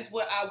 that is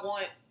what I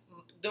want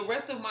the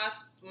rest of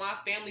my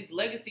family's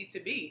legacy to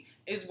be,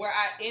 is where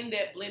I end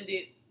that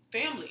blended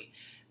family.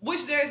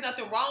 Which there is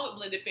nothing wrong with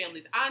blended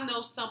families. I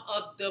know some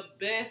of the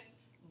best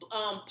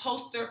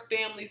poster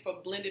families for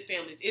blended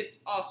families. It's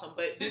awesome,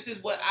 but this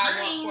is what I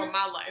want for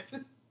my life.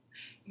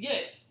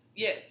 Yes.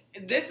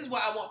 This is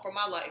what I want for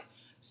my life.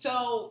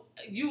 So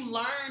you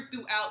learn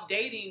throughout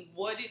dating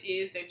what it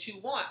is that you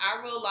want.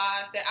 I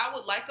realized that I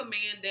would like a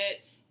man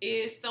that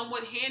is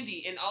somewhat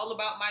handy and all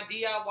about my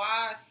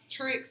DIY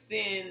tricks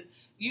and,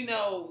 you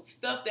know,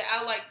 stuff that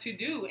I like to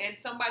do, and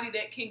somebody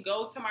that can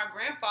go to my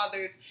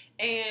grandfather's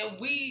and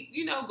we,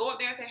 you know, go up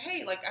there and say,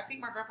 hey, like, I think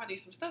my grandpa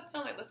needs some stuff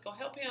done. Like, let's go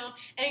help him.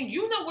 And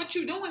you know what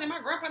you're doing, and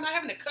my grandpa not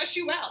having to cuss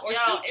you out or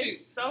shoot you.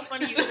 It's so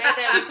funny you said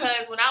that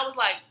because when I was,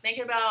 like,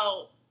 thinking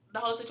about the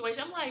whole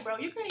situation, I'm like, bro,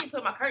 you couldn't even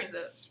put my curtains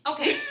up.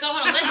 Okay, so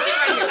hold on, let's sit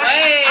right here.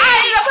 Wait. I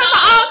ended up putting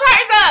my own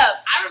curtains up.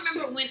 I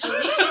remember when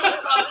Alicia was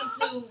talking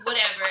to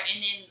whatever, and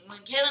then when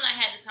Kayla and I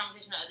had this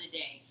conversation the other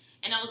day,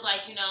 and I was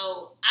like, you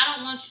know, I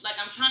don't want you, like,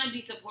 I'm trying to be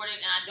supportive,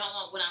 and I don't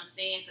want what I'm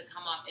saying to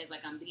come off as,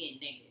 like, I'm being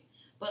negative.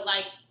 But,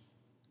 like,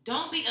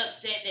 don't be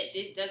upset that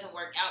this doesn't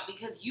work out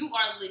because you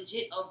are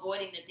legit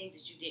avoiding the things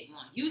that you didn't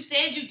want. You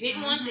said you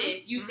didn't want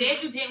this. You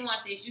said you didn't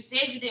want this. You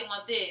said you didn't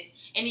want this.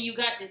 And then you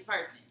got this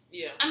person.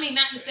 Yeah. I mean,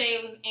 not to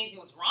say anything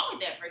was wrong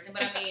with that person,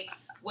 but I mean,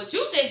 what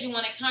you said you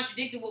wanted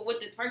contradicted with what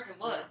this person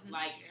was.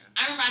 Like,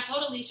 I remember I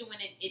told Alicia when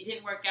it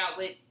didn't work out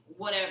with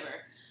whatever.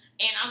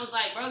 And I was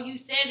like, bro, you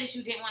said that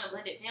you didn't want a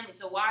blended family,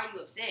 so why are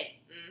you upset?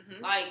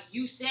 Like,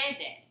 you said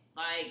that.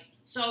 Like,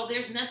 so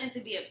there's nothing to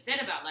be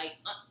upset about. Like,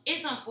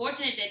 it's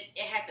unfortunate that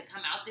it had to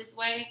come out this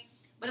way,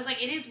 but it's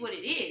like, it is what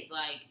it is.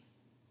 Like,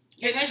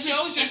 And it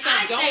shows yourself,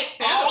 I don't say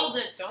settle. all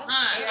the Don't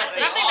time. settle. I say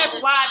And I think all that's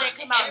the why time.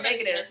 they come out Everybody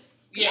negative. says-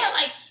 Yeah,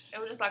 like, It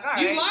was just like, all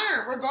right. You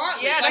learn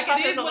regardless. Yeah, like,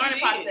 that's it is a what learning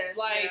it process. is.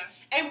 Like,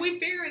 Yeah. and we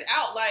figured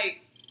out,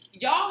 like,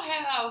 y'all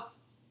have,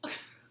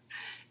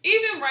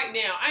 even right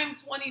now, I'm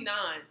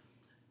 29.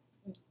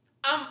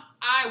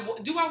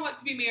 Do I want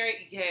to be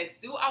married? Yes.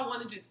 Do I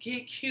want to just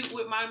get cute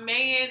with my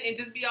man and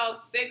just be all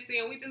sexy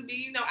and we just be,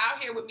 you know,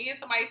 out here with me and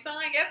somebody's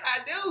son? Yes, I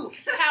do.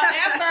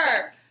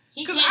 However,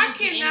 he because can't I just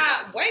be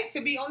cannot anybody. wait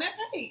to be on that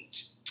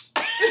page.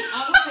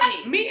 On what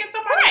page? Me and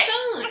somebody's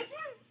son.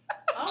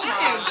 Oh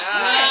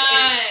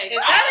my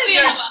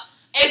Gosh.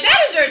 If that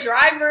is your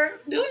driver,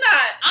 do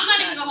not. I'm not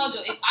even gonna hold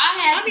you. If I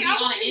had to be I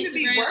on want an it to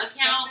be Instagram worth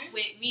account something.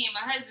 with me and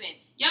my husband,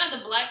 y'all know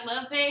the Black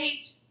Love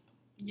page?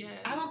 Yes.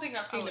 I don't think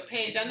I've seen the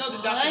page. I know the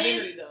What?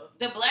 documentary though.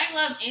 The Black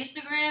Love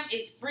Instagram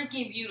is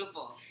freaking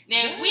beautiful. Now,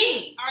 if Yes.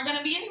 we are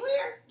gonna be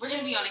anywhere, we're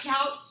gonna be on the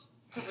couch.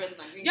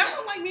 Y'all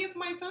don't like me and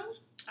somebody's son?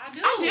 I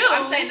do. I do.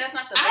 I'm saying that's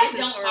not the I basis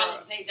don't for. follow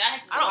the page. I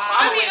actually I don't don't follow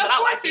I it, mean, but of I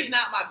course like it's it.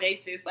 not my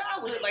basis, but I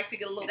would like to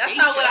get a little. That's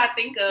not what feature. I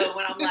think of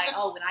when I'm like,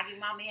 oh, when I get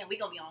my man, we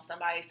gonna be on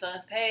somebody's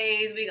son's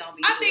page. We gonna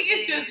be. I think doing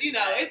it's just, this. you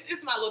know,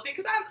 it's my little thing.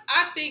 Because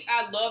I think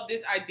I love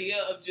this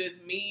idea of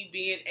just me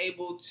being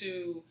able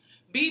to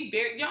be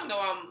very, y'all know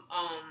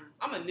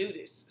I'm a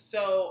nudist.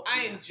 So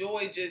I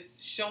enjoy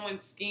just showing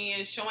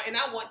skin, and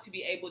I want to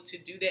be able to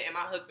do that. And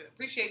my husband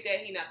appreciate that.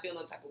 He not feeling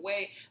no type of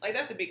way. Like,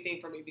 that's a big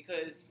thing for me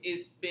because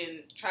it's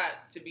been tried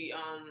to be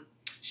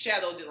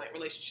shadowed in like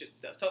relationship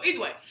stuff. So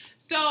anyway,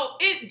 so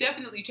it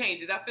definitely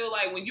changes. I feel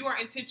like when you are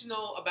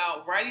intentional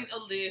about writing a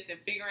list and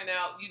figuring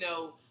out, you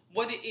know,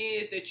 what it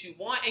is that you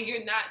want, and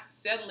you're not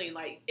settling.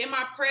 Like, am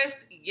I pressed?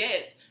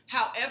 Yes.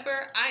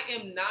 However, I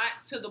am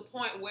not to the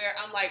point where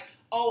I'm like,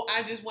 oh,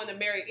 I just want to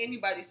marry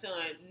anybody's son.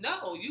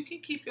 No, you can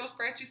keep your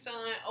scratchy son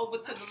over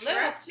to the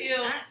left.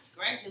 Not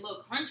scratchy,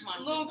 little crunch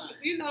monster Little, son.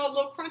 you know,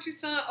 little crunchy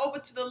son over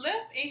to the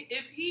left.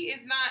 If he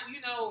is not, you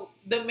know,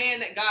 the man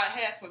that God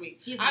has for me.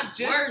 He's I not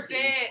just worthy.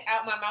 said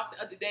out my mouth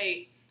the other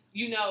day,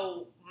 you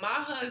know, my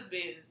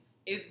husband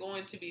is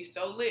going to be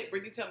so lit.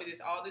 Brittany tell me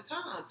this all the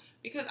time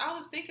because I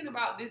was thinking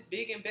about this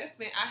big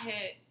investment I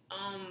had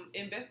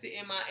invested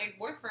in my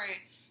ex-boyfriend,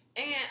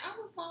 and I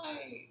was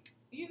like,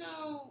 you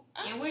know,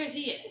 And where's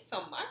he at?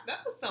 that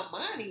was some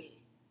money.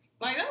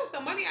 Like, that was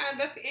some money I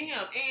invested in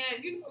him,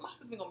 and you know, my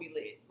husband gonna be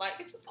lit. Like,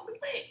 it's just gonna be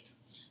lit.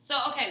 So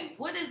okay,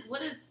 what is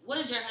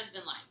your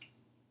husband like?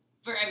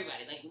 For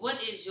everybody, like,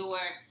 what is your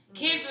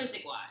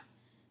characteristic wise?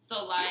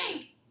 So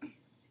like,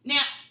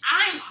 now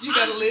You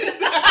got a list.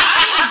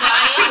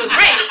 She was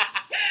ready.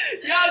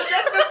 Yo,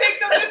 Jessica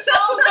picked up this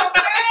phone so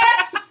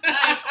fast.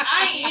 Like,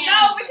 I am.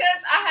 No,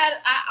 because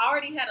I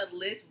already had a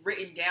list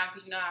written down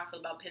because you know how I feel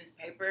about pen to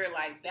paper,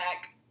 like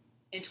back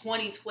in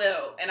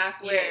 2012, and I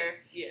swear,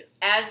 Yes.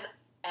 as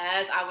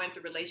I went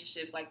through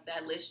relationships, like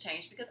that list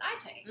changed because I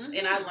changed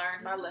and I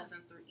learned my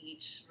lessons through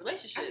each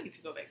relationship. I need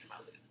to go back to my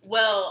list.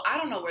 Well, I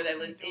don't know where that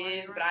list Doing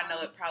is, it but I know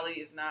wrong. it probably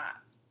is not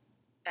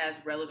as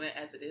relevant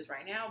as it is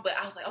right now. But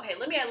I was like, okay,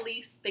 let me at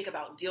least think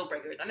about deal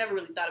breakers. I never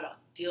really thought about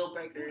deal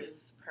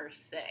breakers per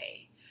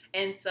se,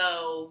 and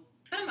so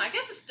I don't know. I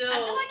guess it's still. I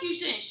feel like you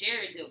shouldn't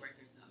share deal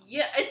breakers though.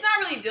 Yeah, it's not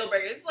really deal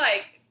breakers. It's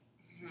like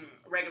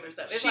regular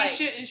stuff. It's She like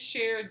shouldn't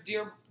share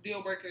deal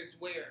breakers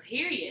where.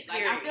 Period.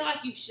 Like, I feel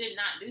like you should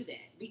not do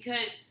that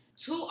because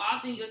too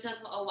often you'll tell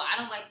someone, oh, well, I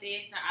don't like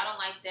this or I don't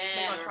like They're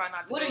that. gonna or, try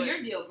not to what do are it.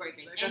 your deal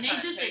breakers? They're And they gonna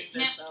try to just change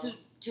attempt themselves.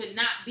 to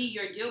not be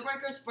your deal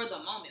breakers for the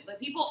moment. But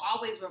people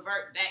always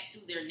revert back to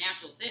their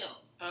natural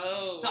selves.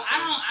 Oh. So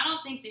I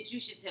don't think that you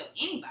should tell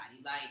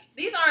anybody. Like,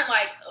 these aren't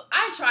like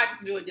I tried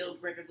to do a deal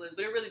breakers list,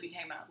 but it really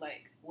became out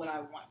like what I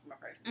want from a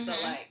person. So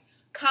Mhm. like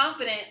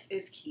confidence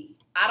is key.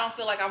 I don't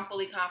feel like I'm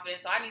fully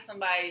confident, so I need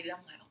somebody that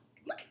I'm like, oh,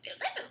 look at them,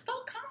 they're just so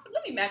confident.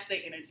 Let me match their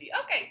energy.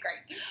 Okay,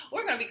 great.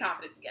 We're gonna be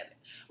confident together.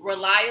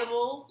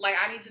 Reliable, like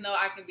I need to know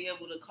I can be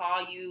able to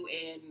call you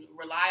and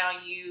rely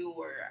on you.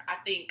 Or I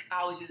think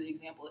I always use an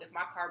example. If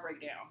my car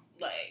break down,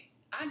 like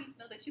I need to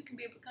know that you can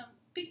be able to come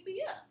pick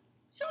me up.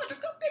 Chandra,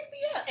 come pick me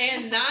up.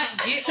 And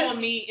not get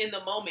on me in the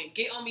moment.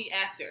 Get on me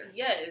after.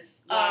 Yes.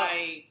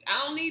 Like, I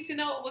don't need to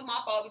know it was my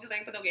fault because I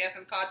ain't put no gas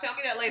in the car. Tell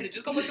me that later.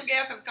 Just go put some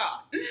gas in the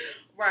car.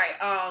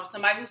 Right.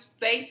 Somebody who's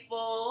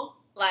faithful,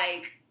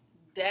 like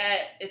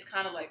that is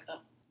kind of like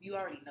you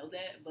already know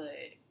that, but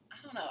I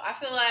don't know. I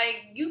feel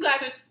like you guys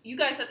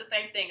said the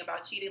same thing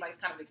about cheating, like it's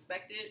kind of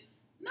expected.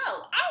 No,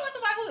 I want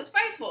somebody who is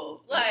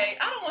faithful. Like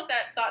I don't want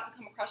that thought to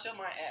come across your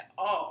mind at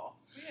all.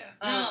 Yeah.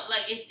 no,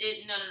 like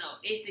no.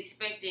 It's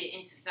expected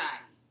in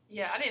society.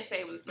 Yeah, I didn't say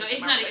it was. No, it's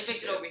my not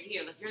expected relationship. over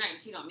here. Like, you're not gonna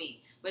cheat on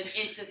me. But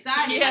in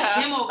society, Yeah.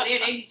 like, them over there,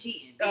 they be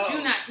cheating. But Oh.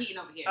 you're not cheating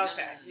over here. No, no,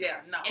 Okay. no, no.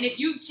 Yeah. No. And if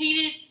you've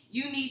cheated,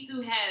 you need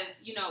to have,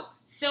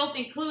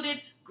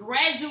 self-included,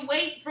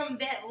 graduate from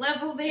that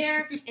level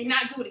there and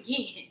not do it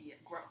again. yeah,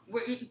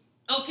 growth.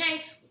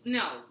 Okay?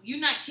 No, you're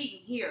not cheating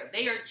here.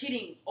 They are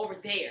cheating over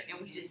there, and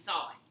we just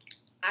saw it.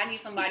 I need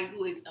somebody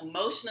who is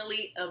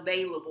emotionally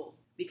available.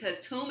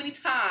 Because too many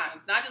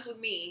times, not just with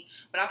me,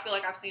 but I feel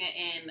like I've seen it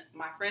in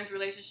my friends'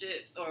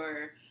 relationships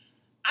or,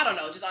 I don't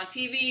know, just on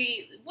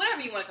TV,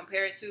 whatever you want to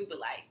compare it to, but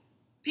like,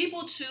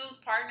 people choose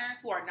partners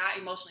who are not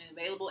emotionally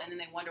available and then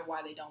they wonder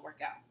why they don't work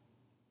out.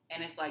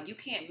 And it's like, you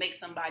can't make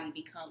somebody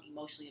become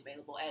emotionally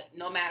available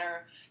no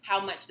matter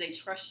how much they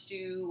trust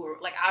you or,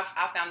 like,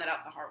 I found that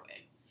out the hard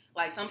way.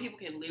 Like, some people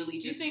can literally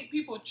Do you just, think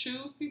people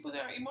choose people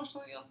that are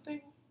emotionally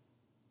unstable?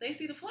 they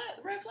see the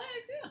red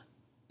flags, yeah.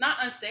 Not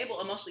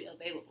unstable, emotionally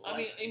available. I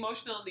mean,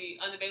 emotionally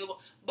unavailable.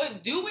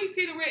 But do we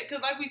see the red?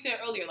 Because like we said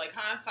earlier, like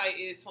hindsight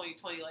is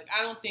 20/20. Like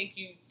I don't think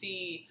you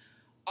see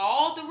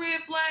all the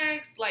red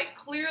flags, like,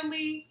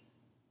 clearly,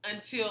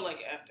 until, like,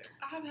 after.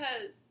 I've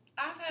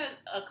had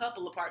a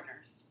couple of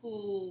partners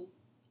who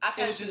I've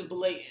It had was just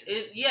blatant.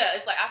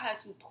 it's like I've had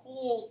to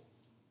pull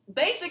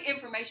basic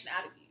information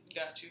out of you.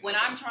 Got you. When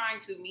I'm trying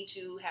to meet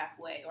you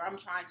halfway, or I'm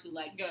trying to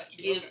like Got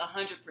you. give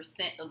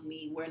 100% of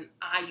me, when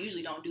I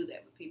usually don't do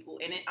that with people,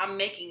 and I'm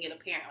making it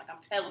apparent, like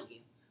I'm telling you,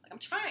 like I'm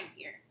trying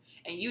here,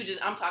 and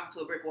I'm talking to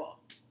a brick wall.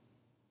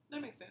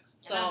 That makes sense.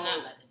 So I'm not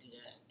about to do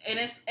that.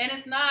 And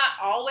it's not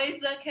always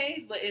the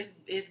case, but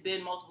it's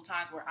been multiple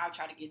times where I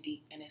try to get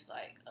deep, and it's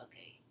like,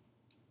 okay,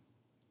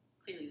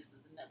 clearly this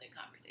is another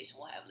conversation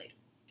we'll have later.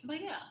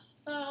 But yeah,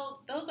 so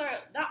those are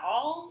not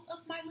all of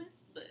my list,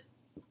 but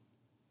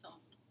some.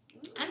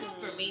 I know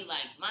for me,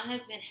 like, my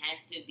husband has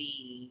to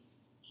be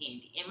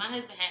handy. And my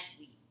husband has to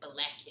be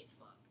black as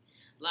fuck.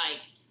 Like,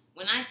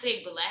 when I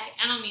say black,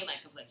 I don't mean,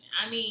 like, complexion.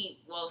 I mean,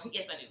 well,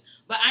 yes, I do.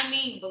 But I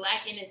mean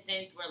black in a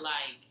sense where,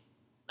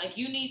 like,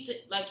 you need to,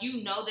 like,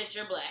 you know that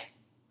you're black.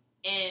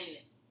 And,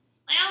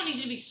 like, I don't need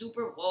you to be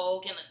super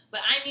woke,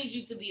 but I need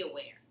you to be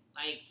aware.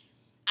 Like,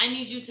 I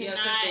need you to Yeah,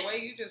 not... because the way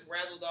you just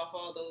rattled off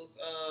all those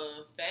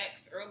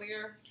facts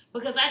earlier.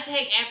 Because I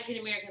take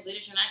African-American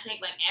literature and I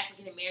take, like,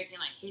 African-American,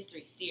 like,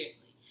 history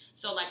seriously.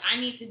 So, like, I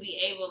need to be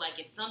able, like,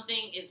 if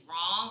something is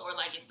wrong or,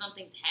 like, if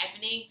something's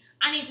happening,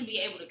 I need to be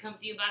able to come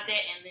to you about that,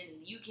 and then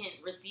you can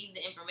receive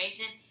the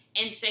information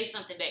and say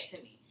something back to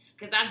me.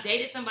 Because I've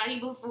dated somebody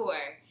before.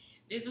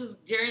 This was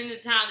during the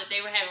time that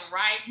they were having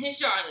riots in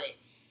Charlotte.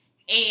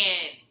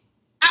 And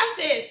I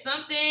said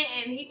something,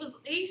 and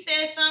he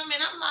said something,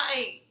 and I'm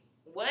like,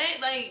 what?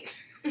 Like,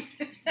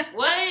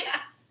 what?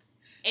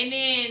 And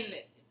then,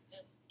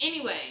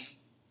 anyway,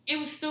 it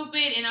was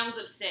stupid, and I was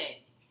upset.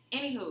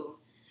 Anywho,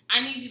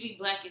 I need you to be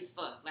black as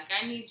fuck. Like,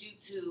 I need you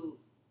to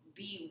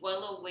be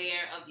well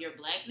aware of your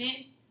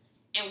blackness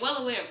and well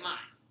aware of mine.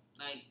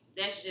 Like,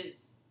 that's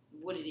just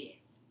what it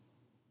is.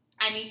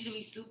 I need you to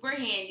be super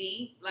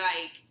handy,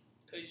 like...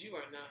 Because you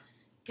are not.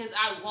 Because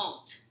I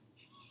won't.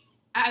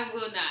 I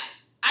will not.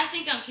 I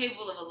think I'm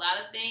capable of a lot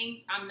of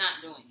things. I'm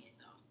not doing it,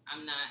 though.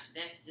 I'm not.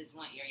 That's just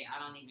one area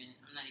I'm not even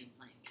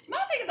playing with it. My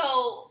thing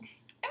though,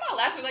 in my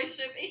last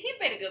relationship, he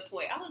made a good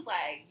point. I was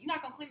like, "You're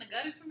not gonna clean the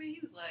gutters for me?" He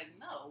was like,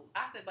 "No."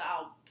 I said, "But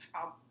I'll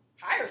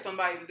hire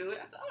somebody to do it."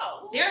 I said,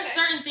 "Oh." There are okay.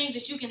 certain things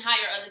that you can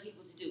hire other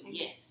people to do. Mhm.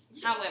 Yes.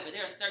 However,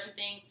 there are certain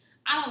things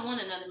I don't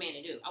want another man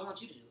to do. I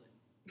want you to do it.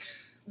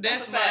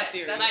 That's a my fact.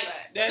 theory. That's Like a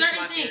fact. That's certain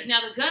my things. theory.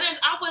 Now the gutters,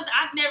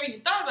 I've never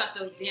even thought about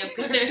those damn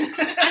gutters.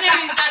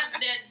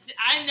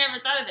 I never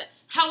thought of that.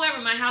 However,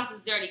 my house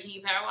is dirty. Can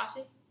you power wash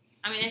it?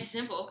 I mean, that's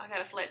simple. I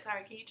got a flat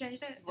tire. Can you change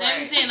that? You know what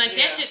I'm saying? Like,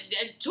 Yeah. that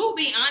shit, to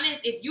be honest,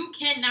 if you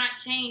cannot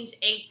change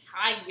a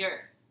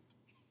tire,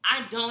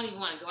 I don't even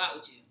want to go out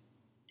with you.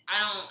 I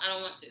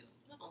don't want to.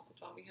 My uncle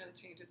taught me how to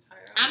change a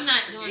tire. I'm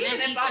not doing Even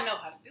that if either. I know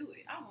how to do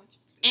it, I want you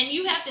to. And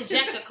you have to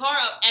jack the car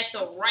up at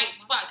the right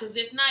spot, because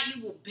if not,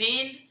 you will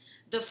bend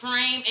the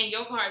frame and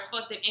your car is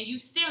fucked up, and you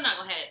still not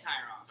gonna have that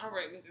tire off. All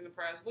right, Miss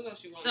Enterprise. What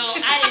else you want? So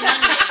I didn't know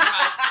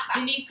that.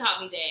 Denise taught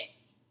me that.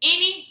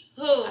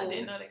 Anywho, I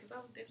didn't know that because I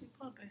was definitely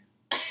pumping.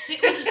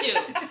 look at you.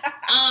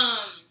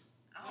 I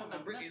I don't know.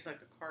 Bricky is like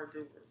the car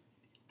guru.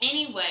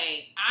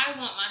 Anyway, I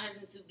want my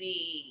husband to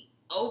be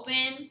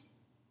open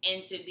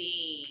and to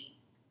be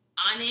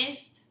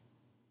honest,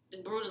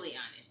 brutally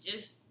honest.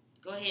 Just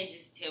go ahead and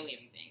just tell me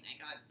everything.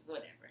 Like,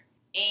 whatever.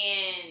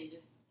 And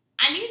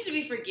I need you to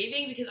be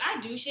forgiving because I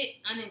do shit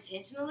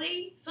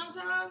unintentionally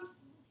sometimes.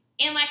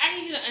 And, like, I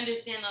need you to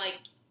understand that, like,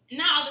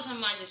 not all the time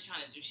am I just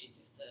trying to do shit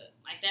just to,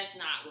 like, that's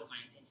not what my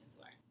intentions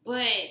were.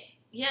 But,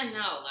 yeah,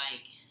 no,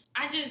 like,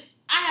 I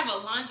have a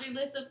laundry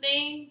list of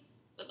things,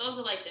 but those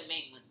are, like, the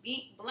main ones.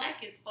 Being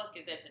black as fuck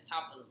is at the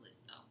top of the list,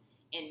 though.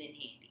 And then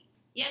handy.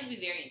 You have to be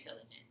very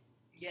intelligent.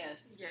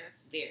 Yes.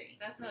 Yes. Very.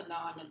 That's not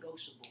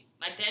non-negotiable.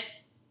 Like,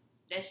 that's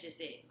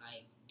just it.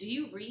 Like, do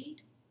you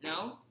read?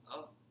 No?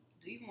 Oh,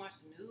 Do you even watch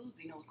the news?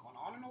 Do you know what's going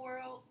on in the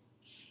world?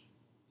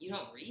 you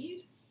don't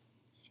read?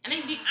 I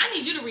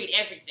need you to read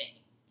everything.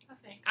 I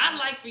think. I'd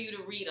like for you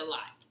to read a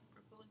lot.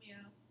 for pulling me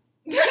out.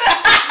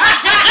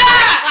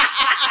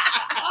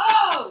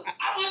 Oh,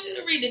 I want you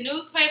to read the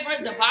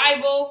newspaper, the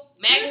Bible,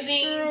 This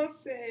magazines. girl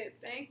said,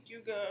 "Thank you,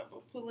 God,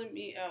 for pulling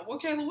me out." Well,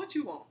 Kayla, what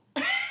you want?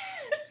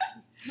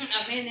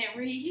 A man that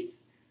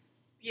reads.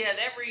 Yeah,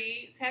 that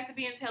reads, has to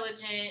be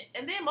intelligent,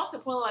 and then most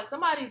importantly, like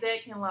somebody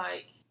that can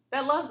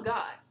that loves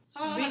God.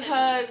 Oh,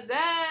 Because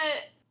that,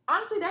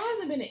 honestly, that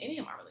hasn't been in any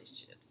of my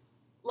relationships.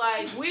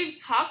 Like,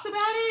 we've talked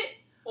about it.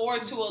 Or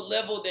to a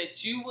level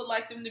that you would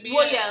like them to be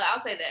Well, at? yeah,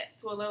 I'll say that.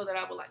 To a level that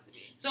I would like to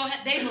be. So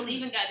they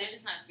believe in God, they're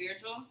just not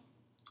spiritual?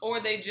 Or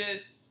they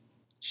just,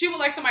 she would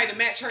like somebody to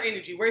match her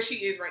energy where she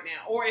is right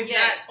now, or if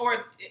Yes. not,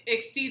 or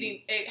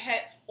exceeding it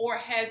or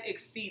has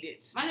exceeded.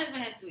 My husband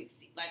has to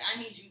exceed. Like, I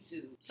need you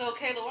to So,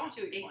 Kayla, why don't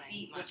you exceed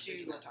explain my what you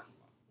spiritual. were talking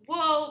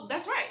Well,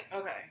 that's right.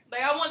 about? Okay.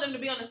 Like, I want them to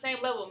be on the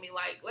same level with me.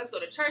 Like, let's go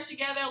to church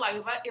together. Like,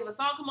 if a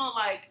song come on,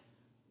 like,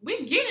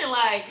 we get it.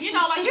 Like, you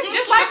know, like, it's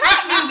just like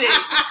rap music.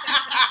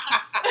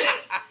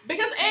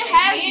 Because it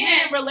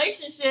has been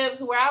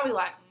relationships where I'll be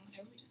like, okay,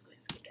 let me just go ahead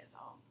and skip that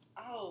song.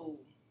 Oh.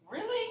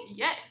 Really?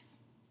 Yes.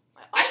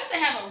 I used to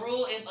have a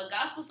rule: if a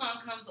gospel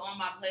song comes on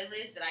my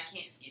playlist, that I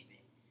can't skip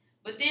it.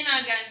 But then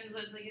I got into the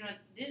place like,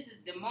 this is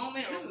the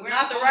moment, or This is where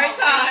not I'm the on right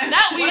my way. time.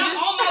 Not When we I'm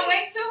just- on my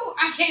way to,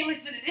 I can't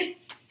listen to this.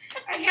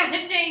 I gotta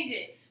change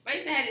it. But I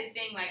used to have this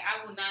thing like,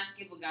 I will not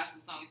skip a gospel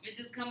song. If it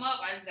just come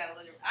up, I just gotta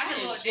let it. I I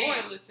can lower it enjoy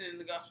down. listening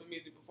to gospel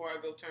music before I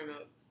go turn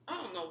up.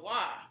 I don't know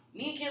why.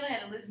 Me and Kayla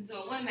had to listen to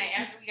it one night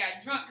after we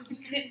got drunk because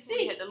we couldn't We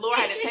see. had the Lord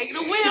had to take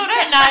the wheel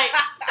that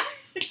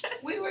night.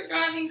 We were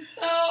driving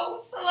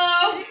so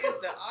slow. It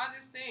is the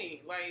oddest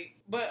thing. Like,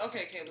 but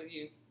okay, Kayla,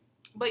 you.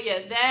 But yeah,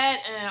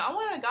 that, and I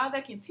want a God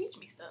that can teach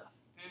me stuff.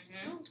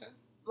 Mm-hmm. Okay.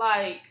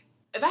 Like,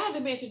 if I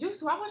haven't been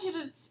introduced to, I want you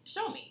to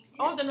show me.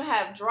 I want them to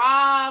have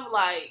drive,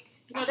 like,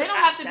 they don't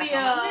have to be That's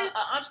on my an list.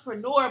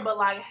 entrepreneur, but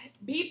like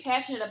be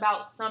passionate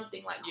about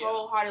something, like Yeah.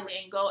 wholeheartedly,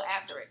 and go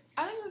after it.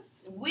 I think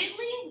it's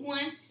Whitley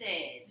once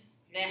said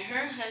that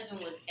her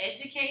husband was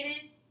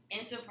educated,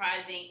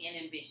 enterprising,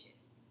 and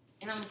ambitious.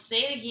 And I'm going to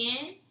say it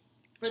again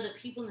for the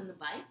people in the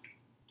bike.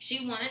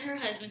 She wanted her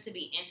husband to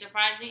be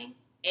enterprising,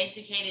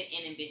 educated,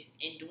 and ambitious.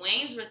 And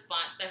Dwayne's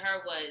response to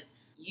her was,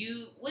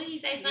 what did he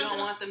say? You Something don't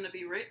want them to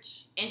be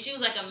rich? And she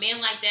was like, a man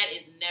like that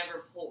is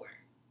never poor.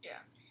 Yeah.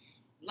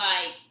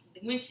 Like,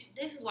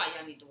 this is why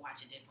y'all need to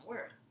watch A Different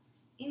World.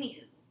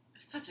 Anywho.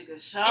 It's such a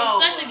good show.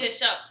 It's such a good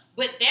show.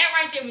 But that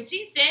right there, when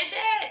she said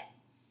that,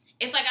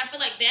 it's like, I feel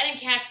like that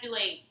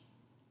encapsulates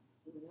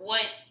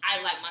what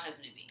I like my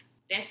husband to be.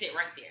 That's it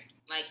right there.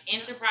 Like,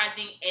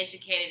 enterprising,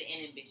 educated,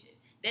 and ambitious.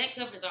 That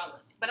covers all of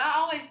it. But I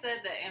always said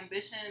that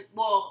ambition,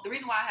 well, the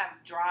reason why I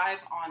have drive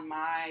on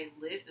my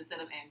list instead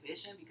of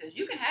ambition, because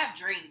you can have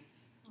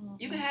dreams.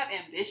 You can have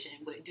ambition,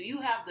 but do you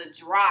have the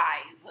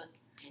drive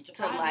to,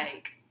 Enterprising.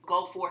 like,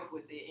 go forth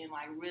with it and,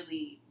 like,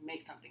 really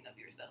make something of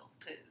yourself?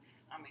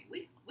 Because, I mean,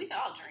 we can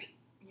all dream.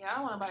 yeah, I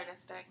don't want nobody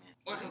that's stagnant.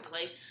 Or can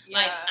play. Yeah.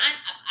 Like,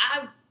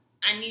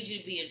 I need you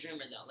to be a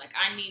dreamer, though. Like,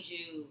 I need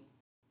you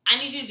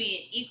to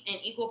be in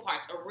equal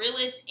parts, a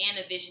realist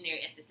and a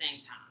visionary at the same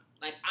time.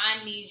 Like,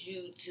 I need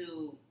you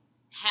to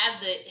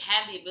have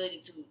the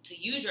ability to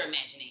use your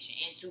imagination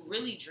and to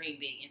really dream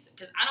big.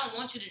 Because I don't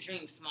want you to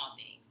dream small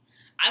things.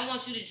 I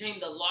want you to dream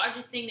the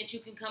largest thing that you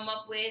can come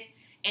up with.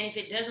 And if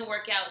it doesn't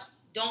work out,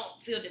 don't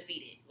feel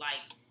defeated.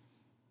 Like,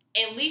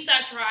 at least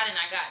I tried and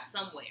I got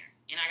somewhere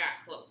and I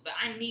got close. But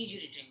I need you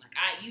to dream. Like,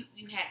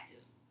 you have to.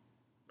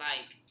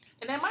 Like,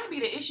 And that might be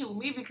the issue with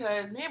me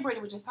because me and Brady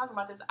were just talking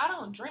about this. I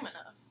don't dream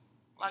enough.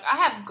 Like, I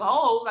have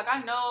goals. Like,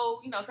 I know,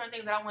 certain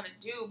things that I want to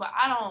do, but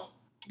I don't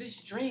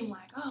just dream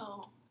like,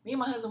 oh, me and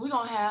my husband, we're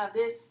going to have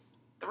this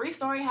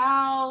 3-story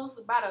house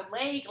by the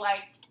lake.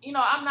 Like,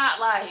 I'm not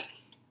like,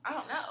 I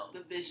don't know.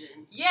 The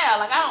vision. Yeah,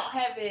 like, I don't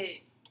have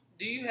it.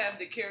 Do you have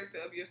the character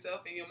of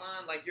yourself in your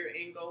mind, like your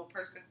end goal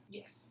person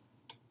Yes.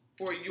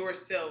 for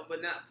yourself,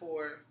 but not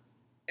for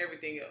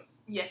everything else?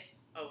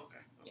 Yes. Oh, okay.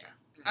 Yeah.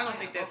 I don't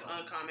think that's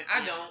uncommon.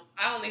 I don't.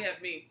 I only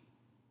have me.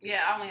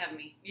 Yeah, I only have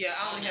me. Yeah,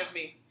 I only Yeah. have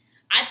me.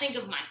 I think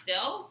of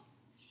myself,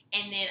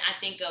 and then I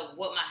think of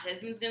what my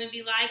husband's going to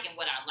be like and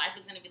what our life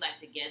is going to be like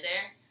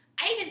together.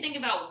 I even think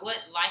about what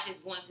life is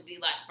going to be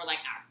like for, like,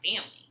 our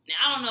family. Now,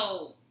 I don't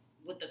know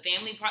what the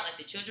family part, like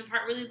the children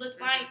part really looks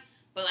like,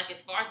 but, like,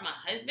 as far as my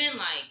husband,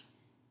 like,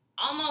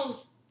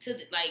 almost to,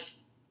 like,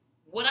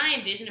 what I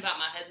envision about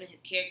my husband,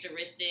 his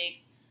characteristics,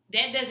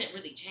 that doesn't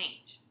really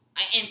change.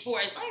 And for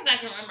as long as I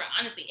can remember,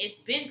 honestly, it's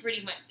been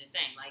pretty much the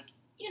same. Like,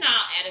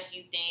 I'll add a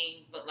few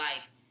things, but,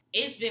 like,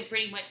 it's been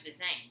pretty much the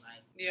same.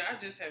 Like, Yeah, I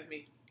just have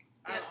me.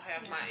 I don't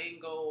have my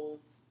end goal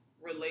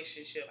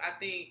relationship. I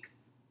think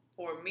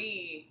for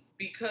me,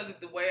 because of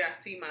the way I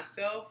see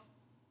myself,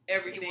 It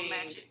everything, will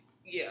match it.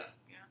 yeah,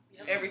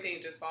 Yep.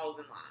 everything just falls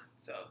in line.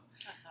 So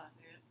That's how I see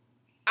it.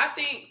 I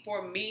think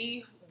for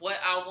me, what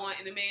I want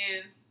in a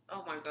man,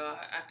 oh my God,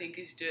 I think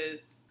it's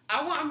just,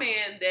 I want a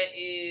man that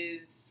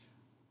is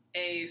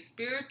a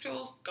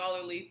spiritual,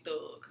 scholarly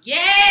thug.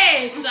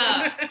 yes!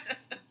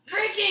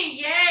 Freaking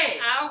yes!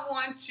 I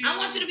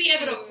want you to be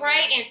able to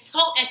pray and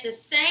tote at the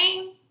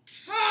same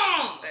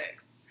time.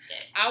 Facts.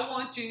 Yes. I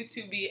want you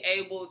to be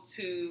able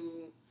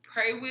to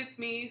pray with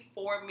me,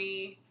 for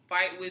me,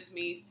 fight with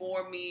me,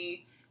 for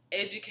me,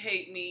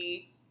 educate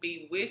me,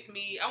 be with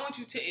me. I want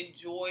you to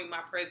enjoy my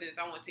presence.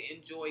 I want to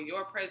enjoy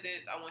your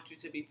presence. I want you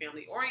to be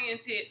family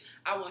oriented.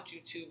 I want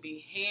you to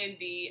be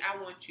handy. I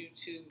want you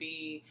to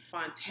be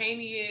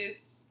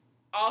spontaneous.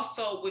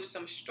 Also with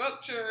some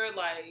structure.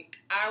 Like,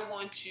 I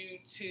want you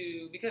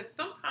to, because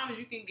sometimes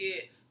you can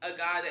get a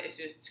guy that is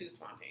just too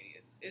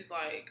spontaneous. It's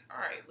like, all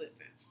right,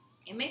 listen.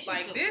 It makes you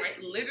Like, feel this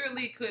crazy.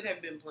 literally could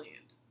have been planned.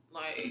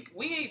 Like,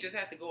 we ain't just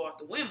have to go off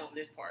the whim on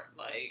this part.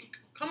 Like,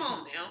 come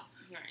on now.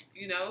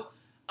 Right.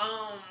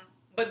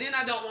 But then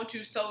I don't want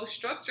you so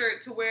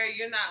structured to where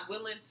you're not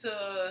willing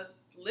to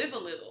live a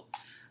little.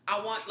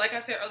 I want, like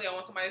I said earlier, I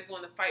want somebody that's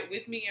going to fight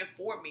with me and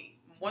for me.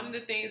 One of the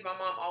things my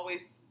mom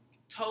always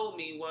told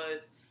me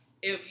was,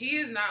 if he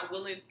is not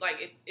willing,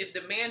 like, if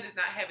the man does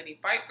not have any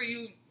fight for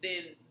you,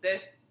 then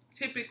that's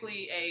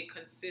typically a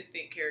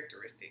consistent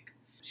characteristic.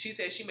 She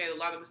said she made a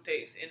lot of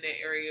mistakes in that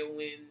area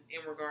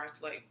in regards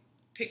to, like,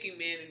 picking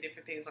men and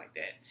different things like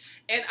that.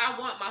 And I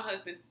want my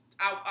husband,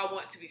 I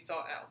want to be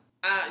sought out.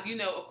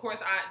 Of course,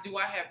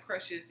 I have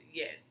crushes?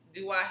 Yes.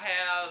 Do I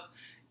have,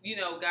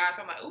 guys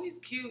I'm like, oh, he's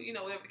cute,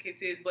 whatever the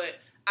case is, but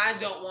I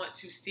don't want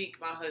to seek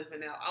my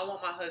husband out. I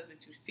want my husband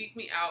to seek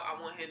me out.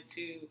 I want him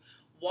to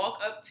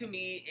walk up to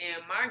me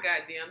and my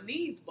goddamn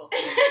knees buckle.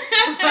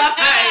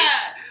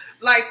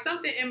 like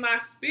something in my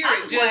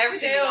spirit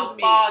just tells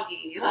me.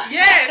 Foggy.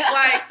 Yes,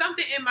 like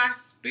something in my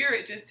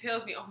spirit just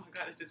tells me, oh my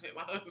God, I just met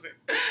my husband.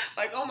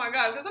 Like, oh my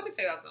God, because let me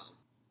tell y'all something.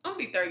 I'm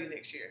going to be 30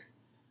 next year.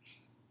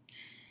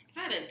 If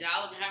I had $1 for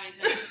how many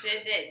times you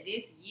said that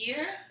this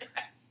year,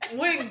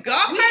 when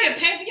God we can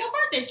pay for your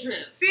birthday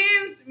trip.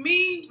 Sends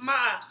me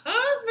my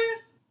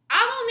husband, I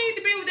don't need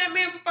to be with that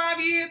man for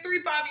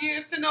 5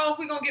 years to know if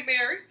we're going to get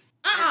married.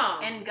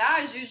 And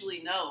guys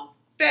usually know.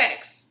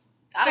 Facts.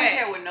 I don't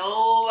care what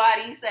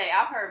nobody say.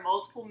 I've heard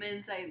multiple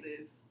men say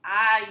this.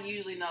 I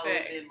usually know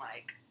within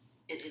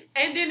it's.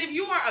 And then if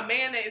you are a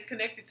man that is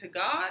connected to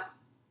God,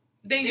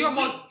 then you're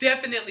most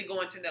definitely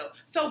going to know.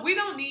 So we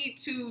don't need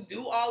to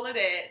do all of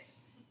that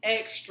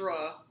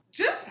extra.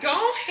 Just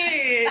go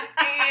ahead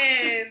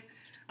and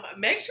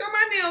make sure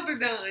my nails are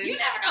done. You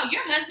never know.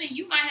 Your husband,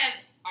 you might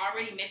have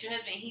already met your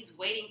husband and he's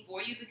waiting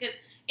for you, because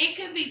it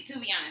could be, to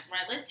be honest,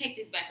 right? Let's take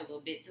this back a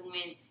little bit to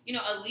when,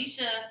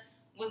 Alicia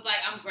was like,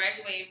 I'm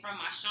graduating from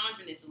my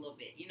Chandra-ness a little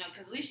bit,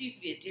 because Alicia used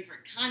to be a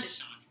different kind of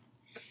Chandra.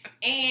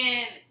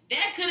 And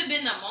that could have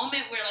been the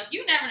moment where, like,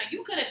 you never know.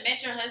 You could have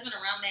met your husband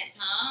around that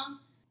time,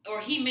 or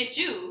he met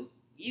you.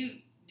 You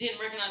didn't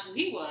recognize who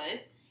he was.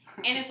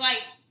 And it's like,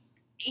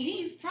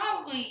 he's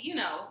probably,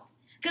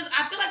 because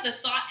I feel like the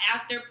sought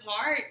after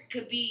part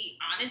could be,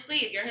 honestly,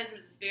 if your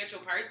husband's a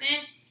spiritual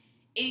person,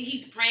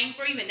 he's praying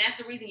for you, and that's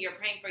the reason you're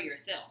praying for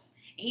yourself.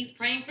 And he's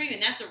praying for you,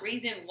 and that's the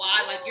reason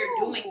why, like, you're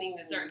doing things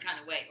a certain kind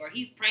of way. Or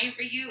he's praying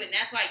for you, and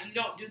that's why you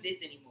don't do this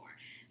anymore.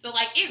 So,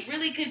 like, it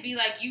really could be,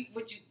 like,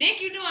 what you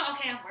think you're doing,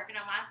 okay, I'm working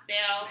on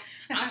myself.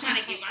 I'm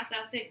trying to get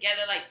myself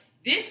together. Like,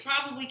 this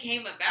probably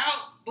came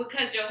about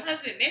because your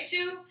husband met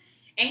you,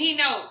 and he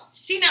know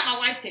she not my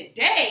wife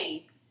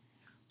today,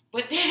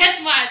 but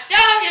that's my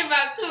dog in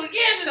about 2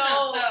 years or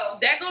so. So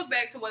that goes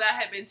back to what I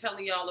had been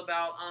telling y'all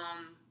about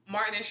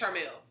Martin and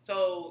Charmel.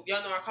 So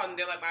y'all know I call them,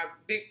 they're like my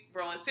big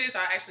bro and sis.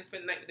 I actually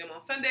spent the night with them on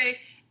Sunday.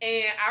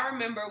 And I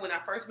remember when I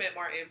first met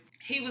Martin,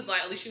 he was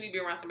like, at least you need to be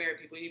around some married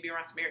people. You need to be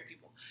around some married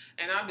people.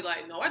 And I'd be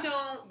like, no, I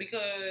don't,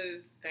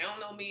 because they don't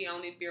know me. I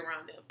don't need to be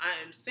around them. I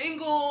am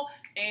single,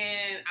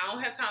 and I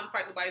don't have time to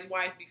fight nobody's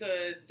wife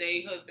because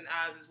they husband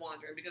eyes is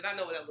wandering, because I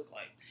know what that look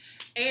like.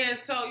 And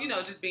so,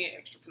 just being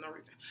extra for no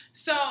reason.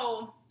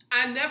 So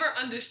I never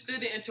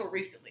understood it until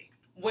recently,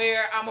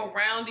 where I'm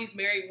around these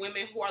married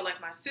women who are like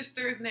my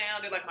sisters now.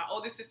 They're like my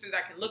older sisters.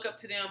 I can look up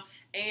to them,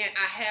 and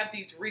I have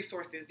these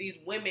resources, these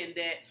women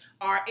that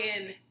are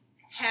in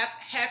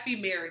happy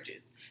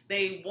marriages.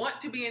 They want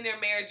to be in their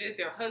marriages.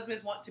 Their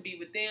husbands want to be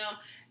with them.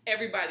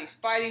 Everybody's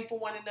fighting for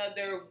one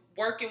another,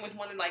 working with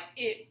one another. Like,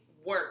 it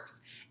works.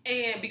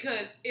 And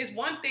because it's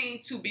one thing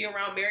to be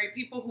around married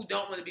people who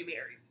don't want to be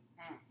married.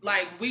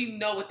 Like, we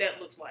know what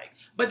that looks like.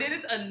 But then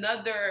it's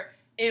another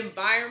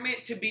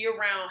environment to be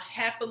around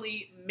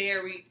happily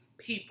married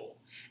people.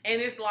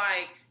 And it's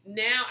like,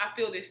 now I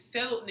feel this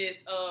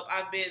settledness of,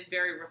 I've been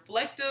very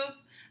reflective.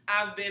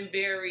 I've been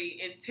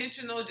very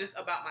intentional just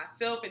about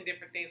myself and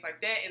different things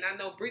like that. And I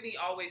know Brittany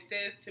always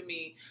says to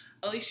me,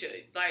 Alicia,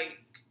 like,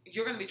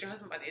 you're going to meet your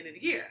husband by the end of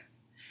the year.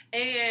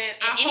 And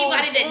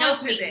anybody that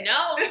knows me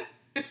know,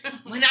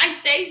 when I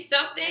say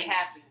something,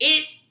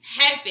 it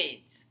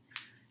happens.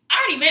 I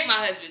already met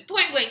my husband,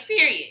 point blank,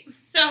 period.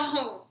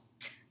 So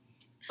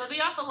do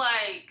y'all feel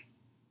like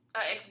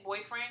an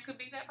ex-boyfriend could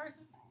be that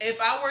person? If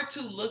I were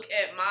to look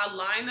at my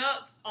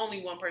lineup,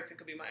 only one person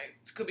could be my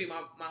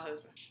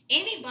husband.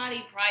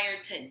 Anybody prior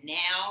to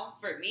now,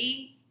 for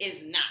me,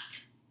 is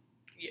not.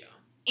 Yeah.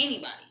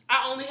 Anybody.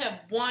 I only have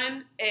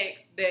one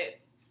ex that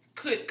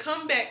could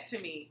come back to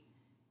me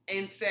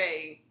and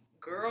say,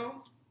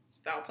 girl,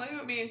 stop playing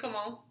with me and come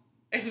on.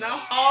 And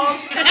I'm all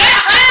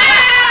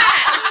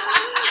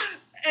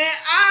and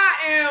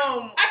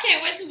I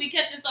can't wait till we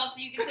cut this off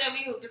so you can tell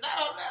me who, because I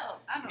don't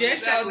know. Yes,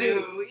 exactly y'all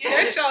do.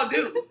 Yes, y'all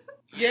do.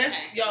 Yes,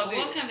 okay. Y'all do.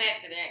 We'll come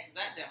back to that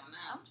because I don't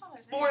know.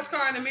 Sports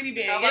car and a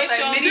minivan. Yes,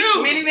 y'all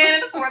do. Minivan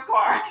and a sports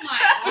car. Oh my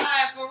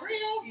God, for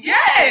real?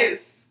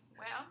 Yes.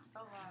 Well, I'm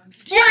so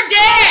lost. Your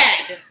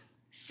dad.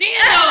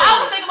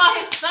 I was thinking about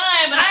his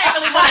son, but I ain't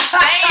really want to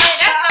say it.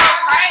 That's so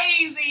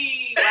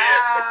crazy.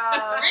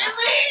 Wow.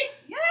 Really?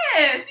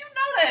 Yes, you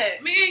know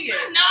that. Me and you.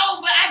 I know,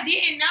 but I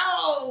didn't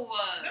know.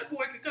 That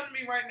boy could come to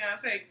me right now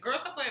and say, girl,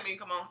 stop playing with me,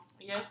 come on.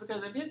 Yes,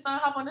 because if his son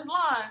hop on this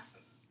line.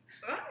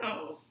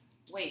 Oh.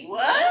 Wait,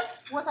 what?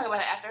 We'll talk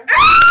about it after.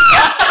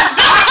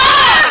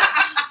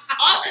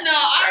 All in all,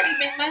 I already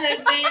met my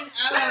husband.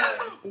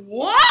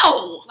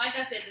 Whoa! Like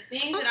I said, the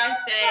things that I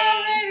say...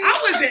 I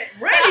wasn't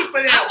ready for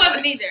that. I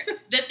wasn't either.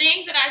 The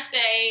things that I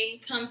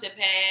say come to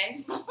pass.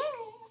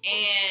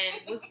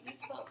 And... What's this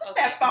called? Okay.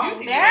 That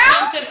phone down.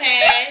 Come to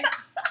pass.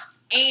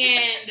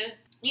 And,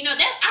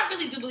 that I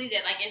really do believe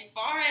that. Like, as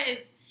far as...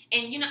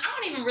 And, you know, I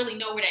don't even really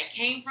know where that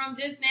came from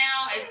just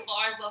now as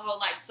far as the whole,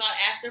 like, sought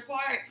after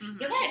part.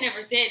 Because I had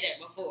never said that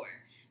before.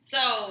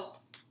 So,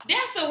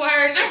 that's a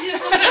word. And I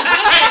just want you to go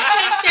ahead and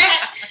take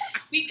that.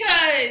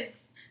 Because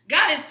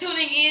God is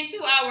tuning in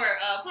to our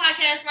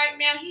podcast right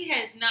now. He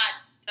has not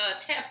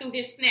tapped through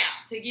his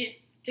snout to get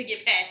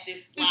past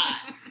this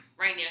slide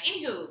right now.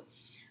 Anywho,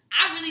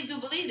 I really do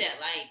believe that.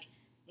 Like,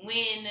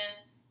 when,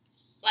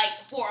 like,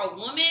 for a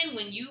woman,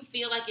 when you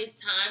feel like it's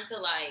time to,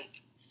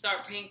 like,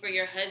 start praying for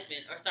your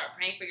husband or start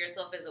praying for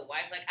yourself as a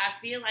wife, like, I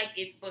feel like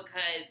it's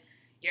because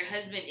your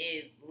husband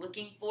is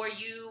looking for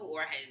you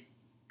or has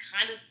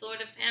kind of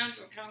sort of found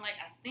you, or kind of like,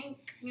 I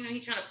think, you know,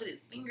 he's trying to put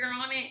his finger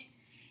on it.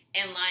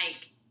 And,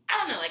 like, I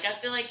don't know, like, I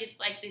feel like it's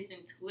like this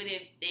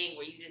intuitive thing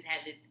where you just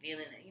have this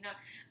feeling that,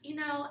 you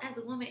know, as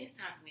a woman, it's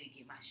time for me to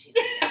get my shit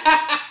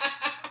together.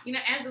 You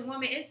know, as a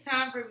woman, it's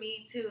time for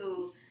me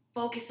to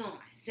focus on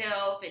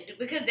myself and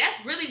because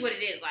that's really what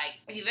it is.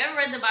 Like, if you've ever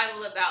read the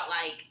Bible about,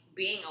 like,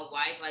 being a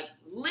wife, like,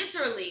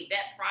 literally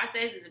that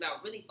process is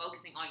about really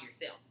focusing on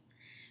yourself.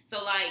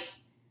 So, like,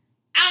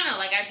 I don't know,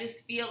 like, I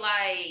just feel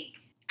like,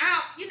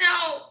 you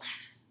know,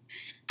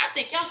 I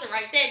think y'all should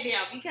write that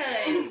down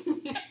because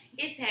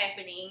it's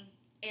happening.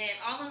 And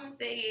all I'm going to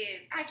say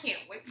is, I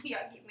can't wait till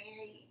y'all get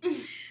married.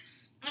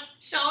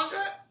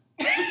 Chandra,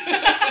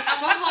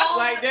 I'm going to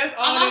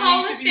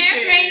hold the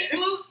champagne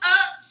flute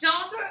up,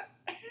 Chandra,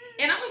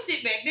 and I'm going to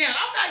sit back down.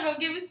 I'm not going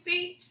to give a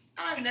speech.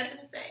 I have nothing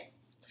to say.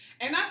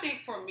 And I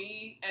think for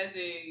me, as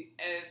the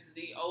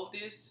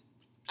oldest,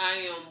 I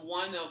am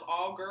one of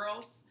all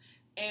girls.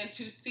 And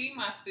to see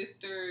my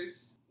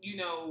sisters, you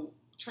know,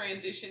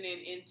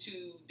 transitioning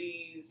into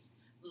these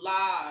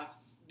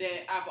lives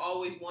that I've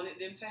always wanted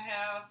them to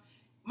have.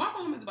 My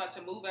mom is about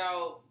to move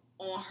out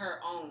on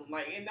her own.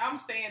 Like, and I'm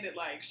saying that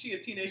like she a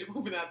teenager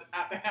moving out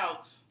the house.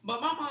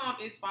 But my mom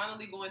is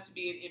finally going to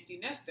be an empty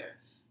nester.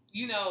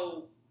 You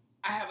know,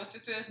 I have a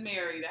sister that's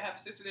married. I have a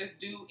sister that's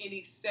due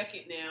any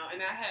second now.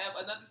 And I have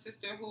another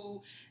sister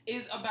who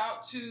is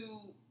about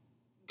to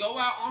go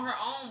out on her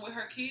own with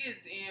her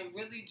kids and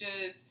really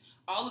just,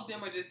 all of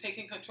them are just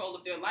taking control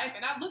of their life.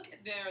 And I look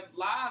at their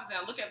lives and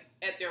I look at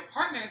their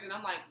partners and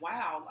I'm like,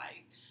 wow,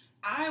 like,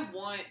 I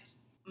want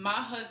my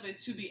husband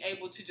to be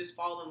able to just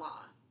fall in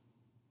line,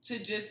 to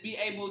just be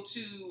able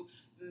to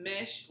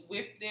mesh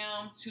with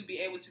them, to be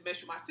able to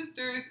mesh with my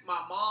sisters,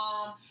 my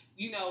mom.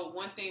 You know,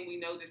 one thing we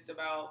noticed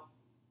about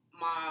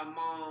my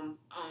mom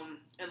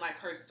and like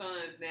her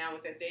sons now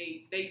is that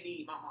they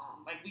need my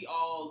mom. Like, we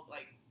all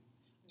like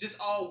just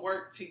all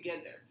work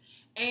together.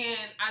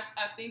 And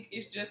I think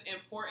it's just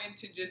important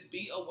to just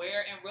be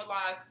aware and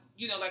realize,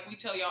 you know, like we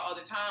tell y'all all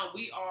the time,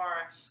 we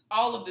are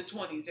all of the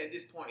 20s at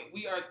this point.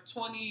 We are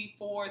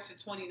 24 to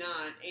 29,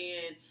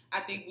 and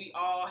I think we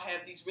all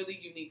have these really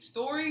unique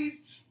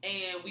stories,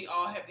 and we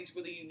all have these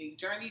really unique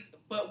journeys,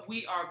 but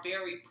we are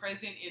very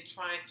present in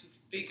trying to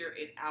figure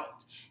it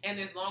out. And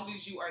as long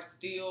as you are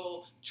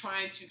still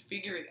trying to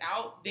figure it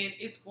out, then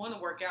it's going to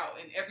work out,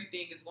 and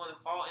everything is going to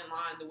fall in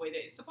line the way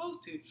that it's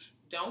supposed to.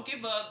 Don't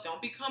give up.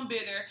 Don't become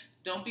bitter.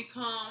 Don't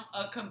become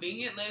a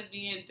convenient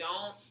lesbian.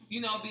 Don't, you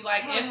know, be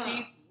like, F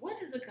these.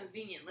 What is a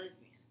convenient lesbian?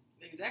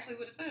 Exactly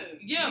what it says.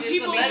 Yeah, you're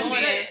people just a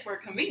lesbian just, for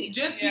convenience.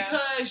 Just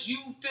because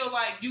you feel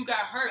like you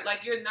got hurt,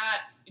 like you're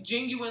not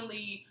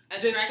genuinely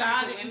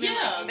decided. To women,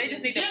 yeah, like, they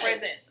just need the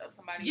presence of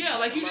somebody. Yeah,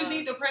 like you just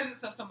need the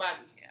presence of somebody.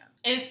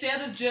 Yeah.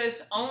 Instead of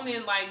just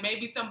owning like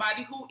maybe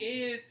somebody who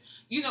is,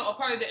 you know, a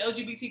part of the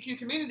LGBTQ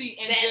community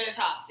and that's just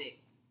toxic.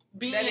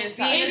 Being, that is it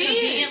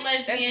convenient is.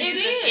 lesbian. It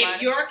is. If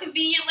you're a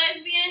convenient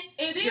lesbian,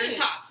 you're is.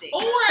 toxic.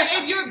 Or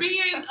if you're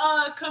being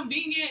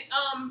convenient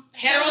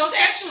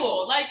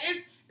heterosexual, like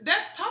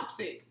that's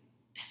toxic.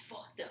 That's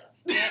fucked up.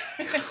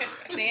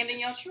 Stand in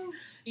your truth.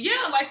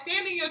 Yeah, like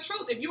stand in your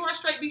truth. If you are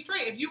straight, be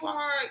straight. If you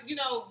are, you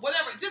know,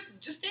 whatever, just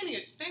stand in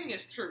your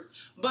truth.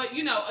 But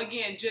you know,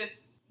 again,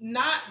 just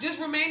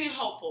remaining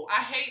hopeful.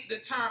 I hate the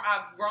term.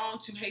 I've grown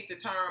to hate the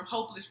term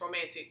hopeless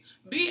romantic.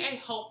 Be a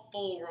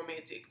hopeful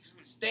romantic.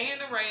 Stay in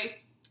the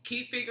race.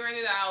 Keep figuring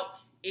it out.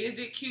 Is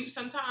it cute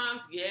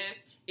sometimes? Yes.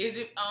 Is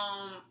it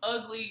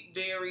ugly?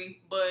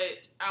 Very.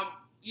 But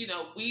you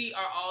know, we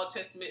are all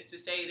testaments to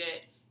say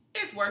that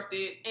it's worth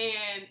it,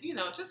 and you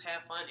know, just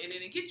have fun in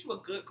it and get you a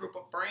good group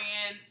of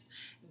friends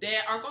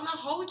that are gonna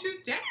hold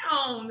you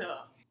down.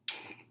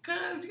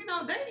 Cause you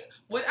know, they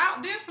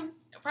without them,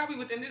 probably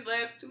within these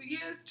last 2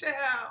 years,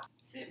 child.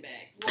 Sit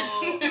back.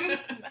 Well,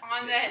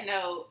 on that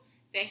note,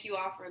 thank you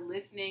all for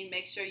listening.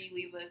 Make sure you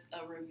leave us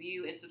a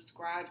review and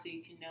subscribe so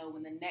you can know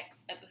when the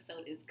next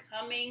episode is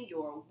coming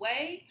your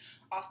way.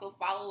 Also,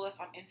 follow us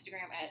on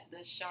Instagram at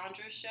The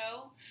Chandra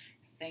Show,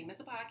 same as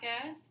the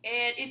podcast.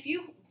 And if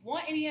you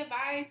want any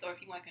advice or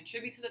if you want to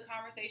contribute to the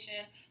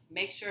conversation,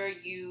 make sure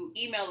you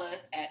email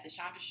us at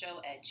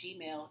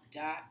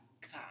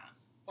thechandrashow@gmail.com.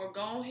 Or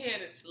go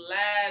ahead and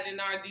slide in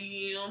our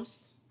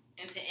DMs.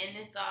 And to end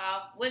this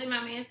off, what did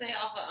my man say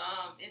off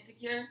of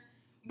Insecure?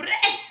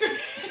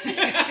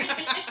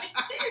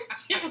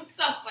 Shit was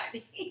so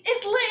funny.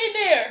 It's lit in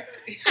there.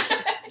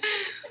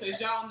 Cause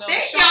y'all know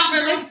Thank y'all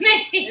for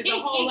listening. It's a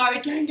whole lot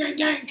of gang, gang,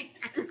 gang.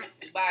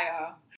 Bye, y'all.